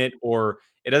ruin it, or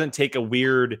it doesn't take a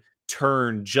weird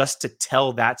turn just to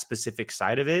tell that specific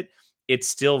side of it. It's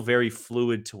still very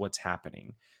fluid to what's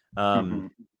happening.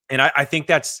 And I think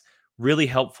that's really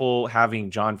helpful having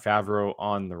Jon Favreau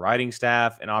on the writing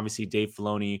staff, and obviously Dave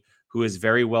Filoni, who is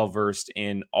very well versed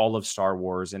in all of Star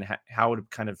Wars and how to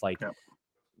kind of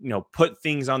put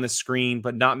things on the screen,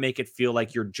 but not make it feel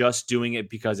like you're just doing it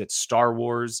because it's Star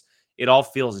Wars. It all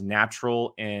feels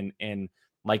natural and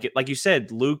like you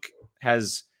said, Luke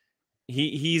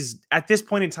he's at this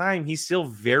point in time, he's still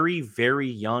very, very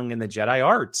young in the Jedi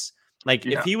arts. Like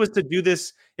if he was to do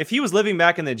this, if he was living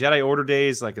back in the Jedi Order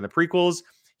days, like in the prequels,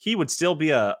 he would still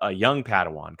be a young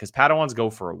Padawan, because Padawans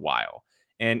go for a while.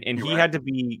 And he had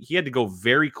to go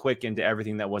very quick into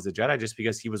everything that was a Jedi, just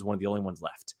because he was one of the only ones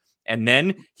left. And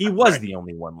then he was the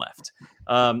only one left.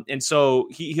 And so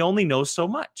he only knows so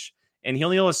much, and he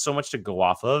only knows so much to go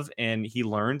off of, and he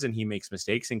learns and he makes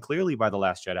mistakes. And clearly by The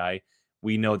Last Jedi,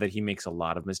 we know that he makes a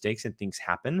lot of mistakes and things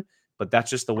happen, but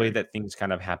that's just the way that things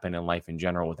kind of happen in life in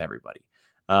general with everybody.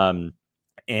 And,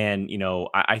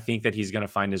 I think that he's going to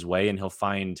find his way, and he'll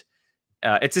find,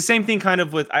 it's the same thing kind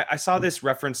of with, I saw this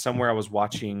reference somewhere I was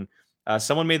watching.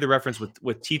 Someone made the reference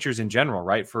with teachers in general,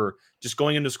 right? For just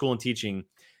going into school and teaching,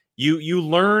 you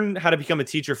learn how to become a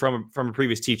teacher from a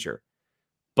previous teacher,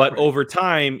 but over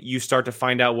time you start to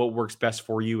find out what works best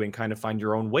for you and kind of find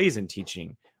your own ways in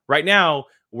teaching. Right now,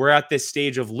 we're at this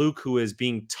stage of Luke, who is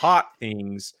being taught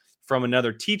things from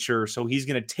another teacher. So he's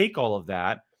going to take all of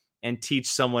that and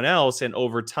teach someone else, and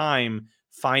over time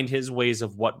find his ways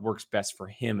of what works best for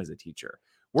him as a teacher.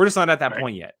 We're just not at that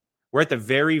point yet. We're at the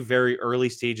very, very early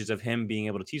stages of him being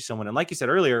able to teach someone. And like you said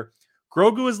earlier,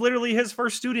 Grogu is literally his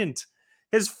first student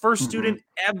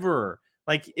ever.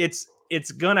 Like it's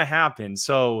gonna happen.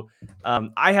 So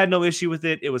I had no issue with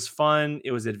it. It was fun.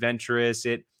 It was adventurous.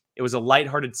 It was a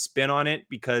lighthearted spin on it,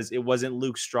 because it wasn't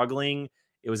Luke struggling.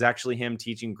 It was actually him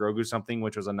teaching Grogu something,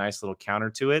 which was a nice little counter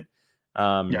to it.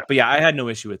 But yeah, I had no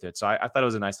issue with it. So I thought it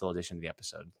was a nice little addition to the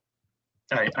episode.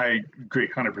 I agree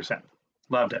 100%.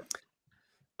 Loved it.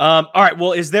 All right.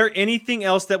 Well, is there anything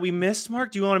else that we missed,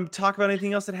 Mark? Do you want to talk about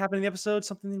anything else that happened in the episode?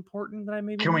 Something important that I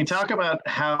maybe Can we talk about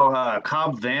how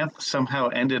Cobb Vanth somehow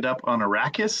ended up on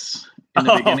Arrakis in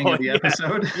the beginning of the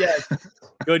episode? Yes.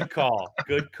 Good call.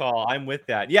 I'm with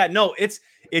that. Yeah, no, it's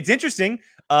interesting.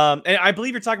 And I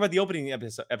believe you're talking about the opening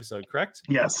episode, correct?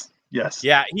 Yes.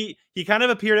 Yeah, he kind of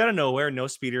appeared out of nowhere, no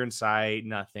speeder in sight,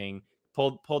 nothing.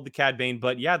 Pulled the Cad Bane,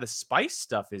 but yeah, the spice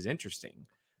stuff is interesting.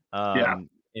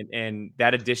 And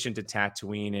that addition to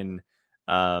Tatooine,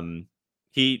 and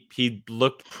he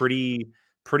looked pretty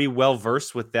well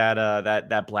versed with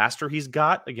that blaster he's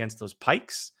got against those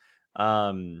pikes.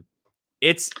 I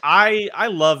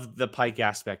love the pike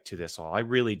aspect to this all. I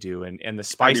really do. And the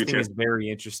spice thing is very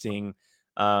interesting.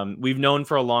 We've known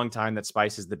for a long time that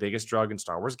spice is the biggest drug in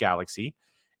Star Wars galaxy.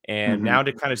 And now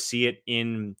to kind of see it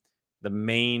in the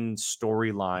main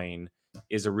storyline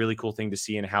is a really cool thing to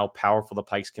see, and how powerful the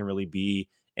pikes can really be,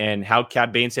 and how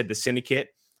Cad Bane said the Syndicate,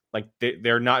 like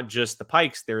they're not just the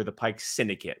pikes, they're the Pike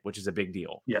Syndicate, which is a big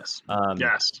deal. Yes.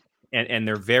 And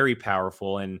they're very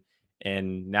powerful. And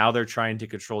now they're trying to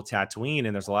control Tatooine,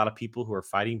 and there's a lot of people who are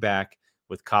fighting back,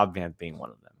 with Cobb Vanth being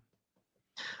one of them.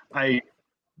 I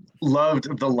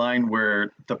loved the line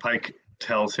where the Pike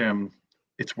tells him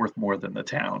it's worth more than the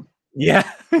town. Yeah.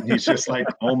 He's just like,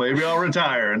 oh, maybe I'll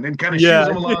retire, and then kind of shoos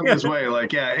him along this way.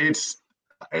 Like, yeah,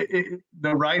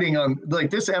 the writing on like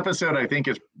this episode, I think,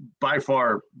 is by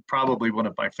far probably one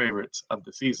of my favorites of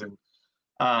the season.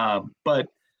 But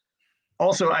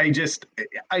Also, I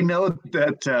know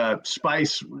that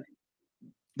Spice,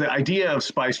 the idea of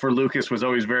Spice for Lucas was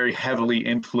always very heavily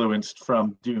influenced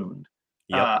from Dune.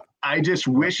 Yep. I just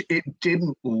wish it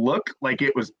didn't look like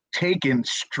it was taken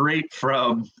straight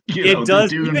from, It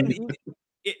does. the Dune. Even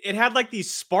it had like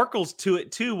these sparkles to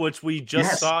it too, which we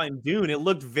just saw in Dune. It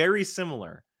looked very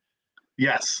similar.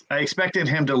 Yes, I expected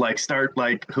him to like start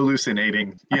like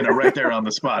hallucinating, right there on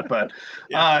the spot. But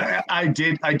I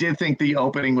did think the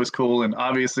opening was cool, and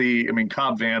obviously, I mean,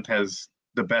 Cobb Vanth has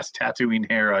the best tattooing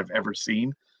hair I've ever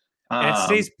seen, and it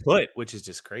stays put, which is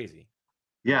just crazy.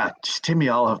 Yeah, just Timothy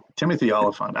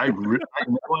Oliphant. I know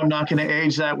I'm not going to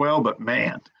age that well, but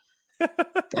man,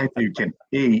 that dude can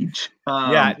age.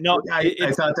 I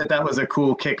thought that was a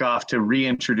cool kickoff to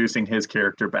reintroducing his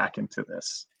character back into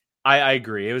this. I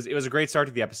agree. It was a great start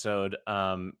to the episode.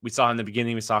 We saw him in the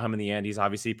beginning. We saw him in the end. He's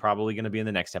obviously probably going to be in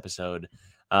the next episode.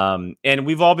 And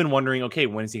we've all been wondering, okay,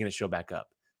 when is he going to show back up?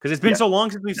 Because it's been so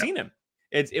long since we've seen him.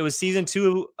 It was season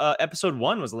 2, episode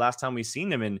 1 was the last time we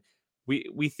seen him. And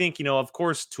we think, of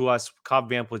course, to us,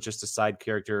 Cobb Vanth was just a side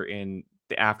character in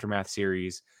the Aftermath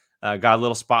series. Got a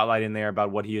little spotlight in there about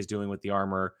what he is doing with the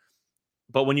armor.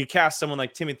 But when you cast someone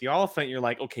like Timothy Oliphant, you're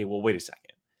like, okay, well, wait a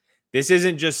second. This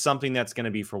isn't just something that's going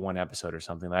to be for one episode or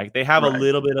something. Like they have a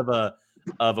little bit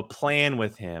of a plan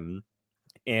with him,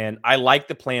 and I like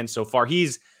the plan so far.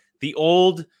 He's the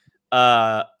old,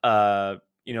 weathered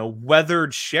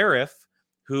sheriff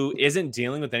who isn't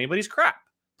dealing with anybody's crap,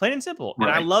 plain and simple. And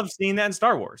I love seeing that in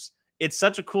Star Wars. It's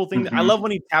such a cool thing. I love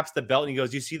when he taps the belt and he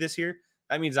goes, "You see this here?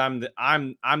 That means I'm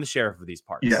the sheriff of these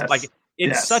parts." Yes. Like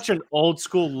it's such an old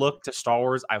school look to Star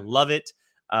Wars. I love it.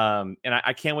 And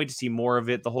I can't wait to see more of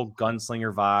it. The whole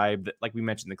gunslinger vibe, like we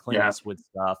mentioned, the Clint Eastwood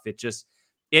stuff.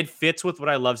 It fits with what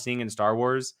I love seeing in Star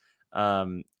Wars.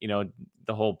 The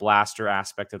whole blaster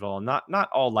aspect of it all. Not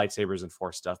all lightsabers and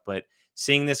Force stuff, but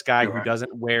seeing this guy who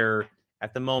doesn't wear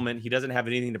at the moment, he doesn't have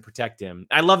anything to protect him.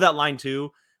 I love that line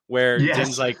too, where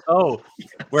Din's like,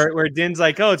 where Din's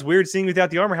like, "Oh, it's weird seeing you without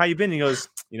the armor. How you been?" And he goes,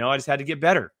 "I just had to get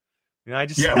better."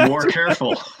 More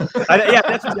careful. That's what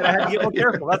I had to get more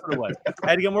careful. That's what it was. I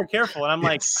had to get more careful, and I'm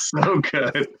like, so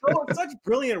good. Such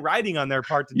brilliant writing on their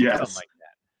part to do something like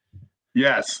that.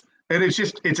 Yes, and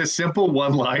it's a simple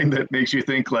one line that makes you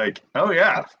think like, oh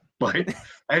yeah, like,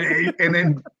 and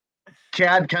then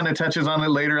Cad kind of touches on it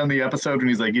later on the episode, and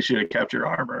he's like, "You should have kept your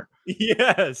armor."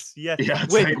 Yes. Yeah.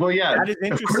 It's like, well, yeah, that is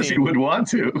interesting. Of course you would want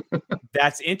to.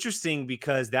 That's interesting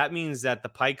because that means that the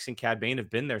Pikes and Cad Bane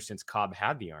have been there since Cobb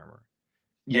had the armor.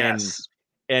 Yes.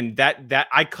 And that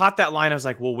I caught that line. I was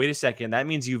like, well, wait a second. That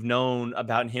means you've known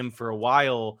about him for a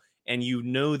while, and you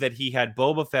know that he had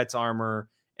Boba Fett's armor.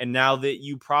 And now that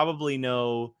you probably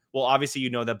know, well, obviously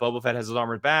you know that Boba Fett has his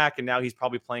armor back, and now he's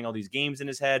probably playing all these games in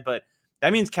his head. But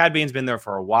that means Cad Bane's been there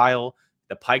for a while.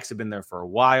 The Pikes have been there for a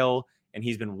while, and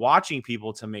he's been watching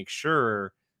people to make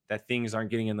sure that things aren't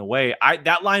getting in the way.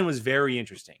 That line was very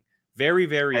interesting. Very,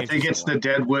 very interesting. I think it's the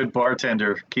Deadwood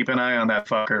bartender. Keep an eye on that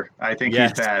fucker. I think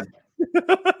he's bad.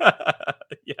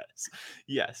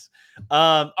 Yes.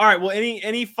 All right. Well,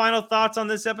 any final thoughts on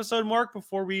this episode, Mark,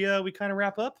 before we kind of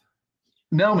wrap up?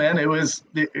 No, man.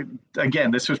 Again,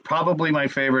 this was probably my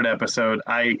favorite episode.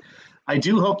 I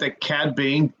do hope that Cad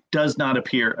Bane does not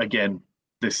appear again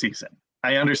this season.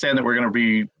 I understand that we're going to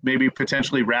be maybe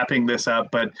potentially wrapping this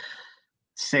up, but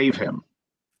save him.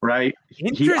 Right.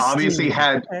 He obviously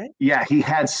had, he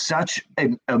had such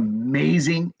an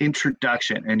amazing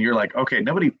introduction, and you're like, okay,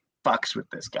 nobody fucks with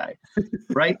this guy,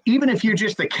 right? Even if you're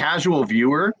just the casual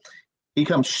viewer, he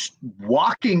comes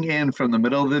walking in from the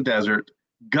middle of the desert,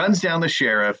 guns down the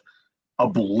sheriff,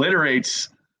 obliterates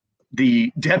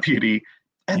the deputy,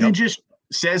 and then just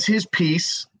says his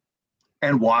piece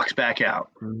and walks back out,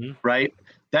 right?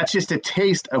 That's just a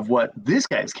taste of what this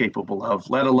guy is capable of,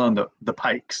 let alone the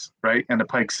Pikes, right? And the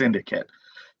Pike Syndicate.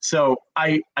 So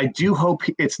I do hope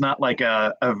it's not like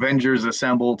a Avengers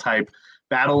Assemble type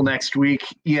battle next week,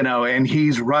 and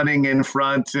he's running in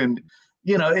front, and,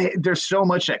 there's so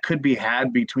much that could be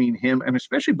had between him and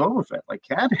especially Boba Fett. Like,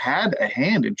 Cad had a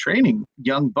hand in training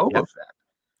young Boba Fett.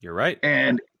 You're right.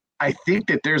 And I think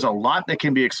that there's a lot that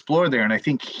can be explored there, and I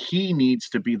think he needs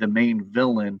to be the main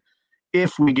villain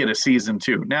if we get a season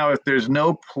 2. Now, if there's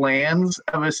no plans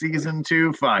of a season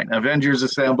 2, fine. Avengers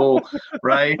Assemble,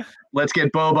 right? Let's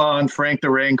get Boba on Frank the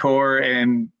Rancor,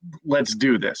 and let's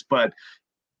do this. But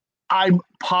I'm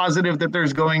positive that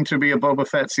there's going to be a Boba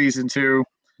Fett season 2.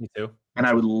 Me too. And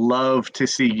I would love to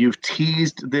see, you've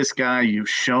teased this guy. You've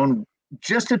shown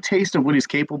just a taste of what he's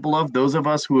capable of. Those of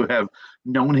us who have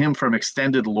known him from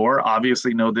extended lore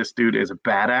obviously know this dude is a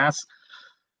badass,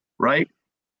 right?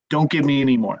 Don't give me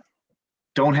any more.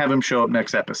 don't have him show up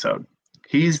next episode.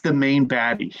 He's the main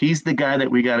baddie. He's the guy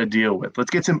that we got to deal with. Let's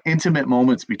get some intimate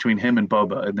moments between him and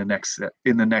Boba in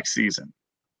the next season.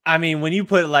 I mean, when you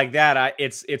put it like that,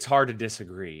 it's hard to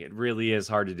disagree. It really is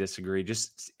hard to disagree.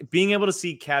 Just being able to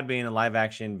see Cad Bane in live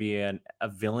action be a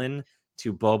villain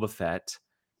to Boba Fett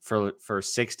for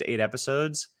 6 to 8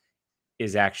 episodes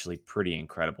is actually pretty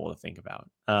incredible to think about.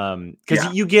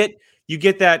 Because you get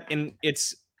that, and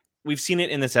we've seen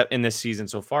it in this season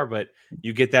so far, but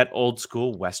you get that old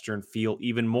school Western feel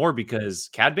even more because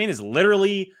Cad Bane is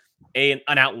literally an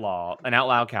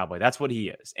outlaw cowboy. That's what he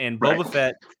is. And Boba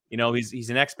Fett, he's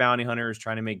an ex-bounty hunter who's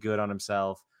trying to make good on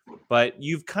himself. But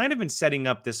you've kind of been setting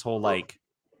up this whole, like,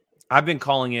 I've been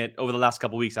calling it over the last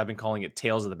couple of weeks, I've been calling it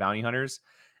Tales of the Bounty Hunters.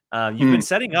 You've been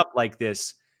setting up like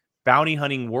this bounty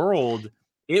hunting world.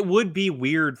 It would be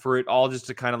weird for it all just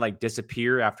to kind of like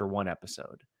disappear after one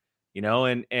episode,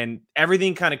 and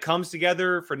everything kind of comes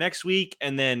together for next week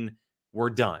and then we're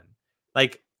done.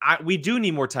 Like, we do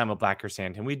need more time with Black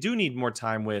Chrysanthemum. We do need more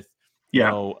time with,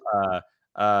 if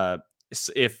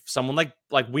someone like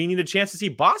we need a chance to see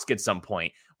Bosk at some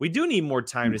point. We do need more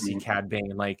time to see Cad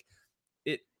Bane. Like,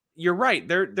 you're right.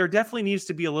 There definitely needs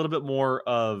to be a little bit more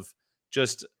of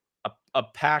just a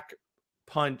pack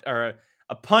punch or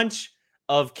a punch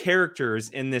of characters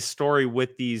in this story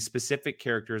with these specific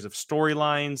characters of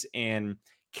storylines and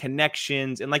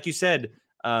connections. And like you said,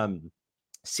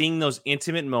 seeing those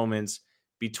intimate moments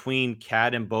between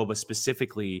Cad and Boba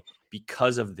specifically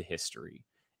because of the history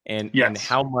and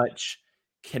how much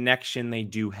connection they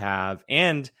do have.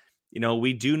 And,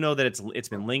 we do know that it's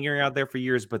been lingering out there for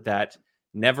years, but that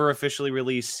never officially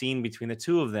released scene between the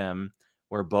two of them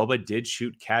where Boba did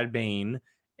shoot Cad Bane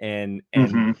and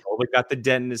Boba got the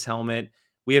dent in his helmet.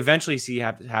 We eventually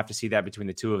have to see that between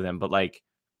the two of them. But like,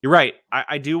 you're right.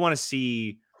 I do want to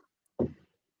see.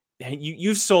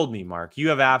 You've sold me, Mark. You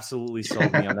have absolutely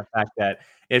sold me on the fact that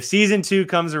if season 2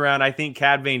 comes around, I think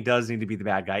Cad Bane does need to be the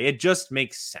bad guy. It just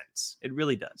makes sense. It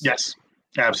really does. Yes,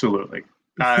 absolutely.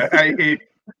 It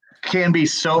can be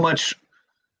so much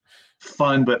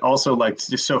fun, but also like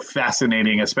just so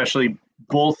fascinating, especially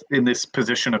both in this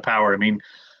position of power. I mean,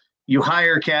 you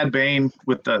hire Cad Bane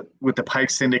with the Pike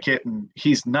Syndicate, and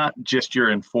he's not just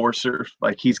your enforcer.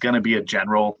 Like, he's going to be a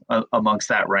general amongst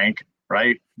that rank,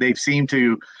 right? They've seemed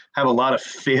to have a lot of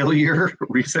failure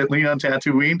recently on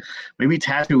Tatooine. Maybe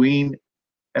Tatooine,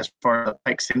 as far as the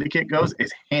Pike Syndicate goes,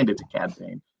 is handed to Cad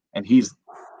Bane, and he's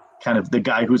kind of the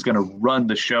guy who's going to run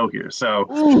the show here.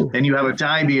 So then you have a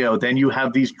daimyo, then you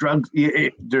have these drugs.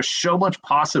 There's so much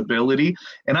possibility,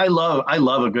 and I love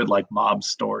a good like mob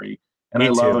story. And I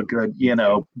love a good,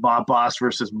 mob boss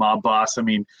versus mob boss. I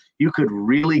mean, you could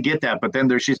really get that, but then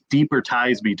there's just deeper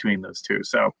ties between those two.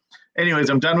 So anyways,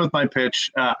 I'm done with my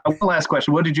pitch. One last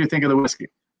question. What did you think of the whiskey?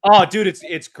 Oh, dude,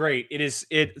 it's great.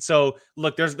 So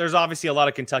look, there's obviously a lot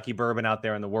of Kentucky bourbon out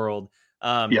there in the world.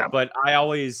 But I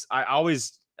always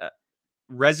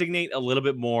resonate a little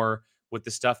bit more with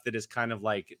the stuff that is kind of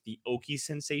like the oaky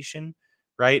sensation,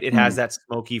 right? It has that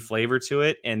smoky flavor to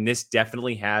it. And this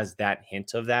definitely has that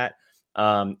hint of that.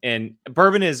 And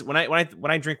bourbon is when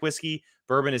I drink whiskey,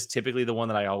 bourbon is typically the one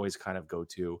that I always kind of go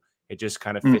to. It just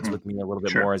kind of fits with me a little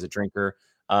bit more as a drinker.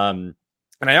 And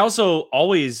I also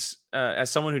always, as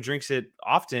someone who drinks it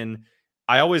often,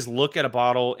 I always look at a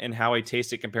bottle and how I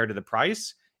taste it compared to the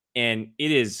price. And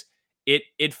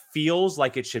it feels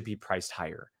like it should be priced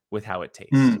higher with how it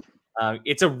tastes.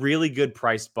 It's a really good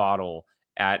priced bottle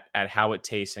at how it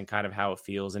tastes and kind of how it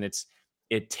feels. And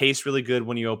it tastes really good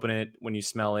when you open it, when you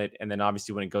smell it. And then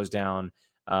obviously when it goes down,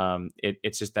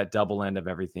 it's just that double end of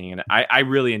everything. And I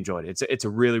really enjoyed it. It's a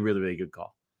really, really, really good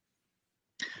call.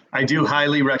 I do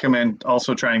highly recommend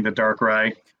also trying the dark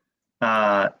rye.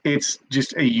 It's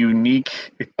just a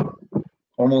unique,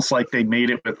 almost like they made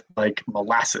it with like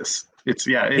molasses. It's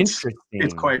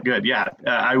quite good. Yeah.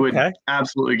 I would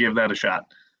absolutely give that a shot.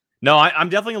 No, I'm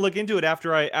definitely gonna look into it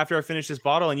after I finish this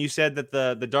bottle. And you said that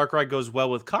the dark rye goes well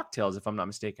with cocktails, if I'm not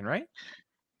mistaken, right?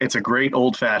 It's a great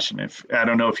old fashioned. I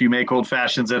don't know if you make old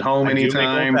fashions at home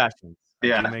anytime.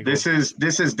 This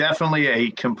is definitely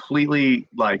a completely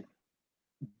like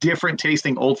different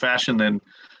tasting old fashioned than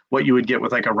what you would get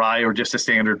with like a rye or just a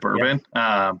standard bourbon.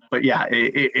 But yeah,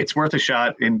 it's worth a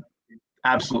shot and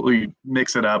absolutely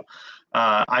mix it up.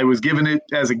 I was given it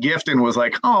as a gift and was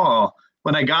like, oh.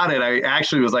 When I got it, I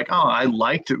actually was like, oh, I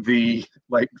liked the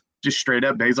like just straight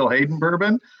up Basil Hayden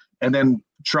bourbon, and then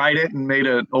tried it and made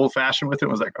an old fashioned with it.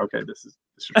 And was like, okay, this is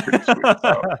pretty sweet.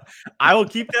 So. I will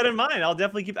keep that in mind. I'll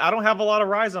definitely I don't have a lot of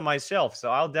ryes on my shelf, so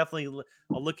I'll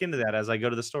look into that as I go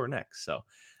to the store next. So,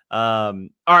 all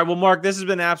right, well, Mark, this has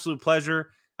been an absolute pleasure.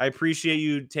 I appreciate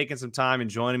you taking some time and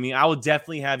joining me. I will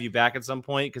definitely have you back at some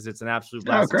point because it's an absolute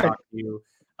blast to talk to you.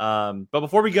 But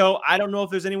before we go, I don't know if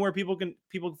there's anywhere people can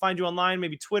find you online,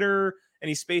 maybe Twitter,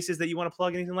 any spaces that you want to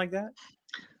plug, anything like that.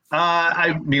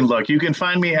 I mean, look, you can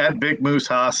find me at Big Moose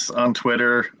Haas on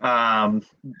Twitter.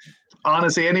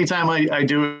 Honestly, anytime I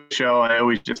do a show, I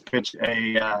always just pitch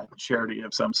a charity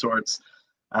of some sorts.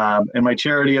 And my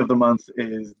charity of the month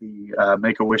is the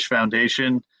Make-A-Wish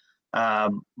Foundation.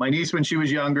 My niece, when she was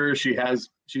younger,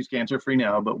 she's cancer-free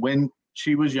now, but when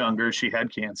she was younger, she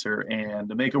had cancer, and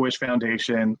the Make-A-Wish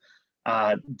Foundation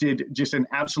did just an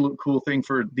absolute cool thing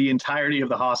for the entirety of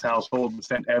the Haas household and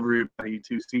sent everybody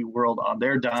to SeaWorld on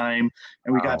their dime.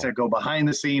 And we got to go behind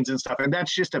the scenes and stuff. And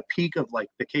that's just a peak of like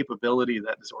the capability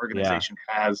that this organization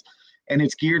has. And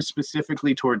it's geared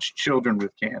specifically towards children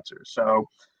with cancer. So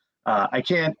I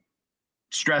can't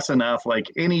stress enough, like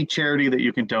any charity that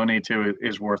you can donate to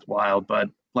is worthwhile. But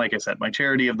like I said, my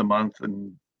charity of the month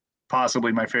and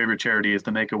possibly my favorite charity is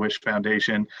the Make-A-Wish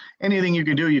Foundation. Anything you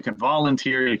can do, you can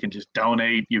volunteer, you can just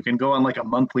donate, you can go on like a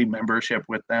monthly membership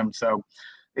with them. So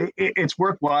it's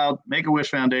worthwhile. Make-A-Wish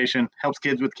Foundation helps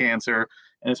kids with cancer,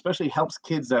 and especially helps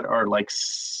kids that are like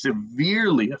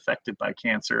severely affected by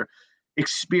cancer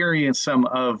experience some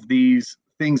of these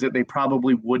things that they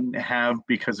probably wouldn't have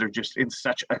because they're just in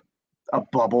such a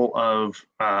bubble of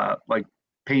like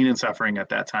pain and suffering at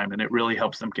that time. And it really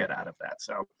helps them get out of that.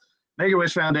 So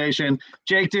Make-A-Wish Foundation.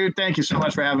 Jake, dude, thank you so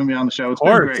much for having me on the show. It's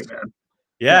been great, man.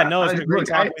 Yeah, no, it's been great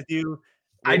talking with you.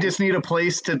 I just need a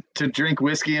place to drink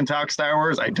whiskey and talk Star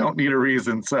Wars. I don't need a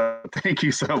reason. So thank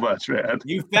you so much, man.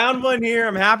 You found one here.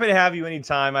 I'm happy to have you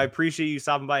anytime. I appreciate you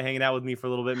stopping by, hanging out with me for a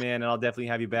little bit, man. And I'll definitely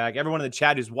have you back. Everyone in the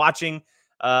chat who's watching,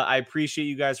 I appreciate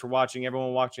you guys for watching.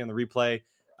 Everyone watching on the replay,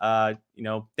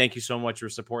 thank you so much for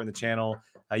supporting the channel.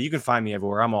 You can find me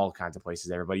everywhere. I'm all kinds of places,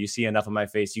 everybody. You see enough of my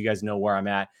face, you guys know where I'm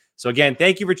at. So again,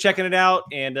 thank you for checking it out,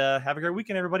 and have a great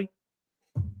weekend, everybody.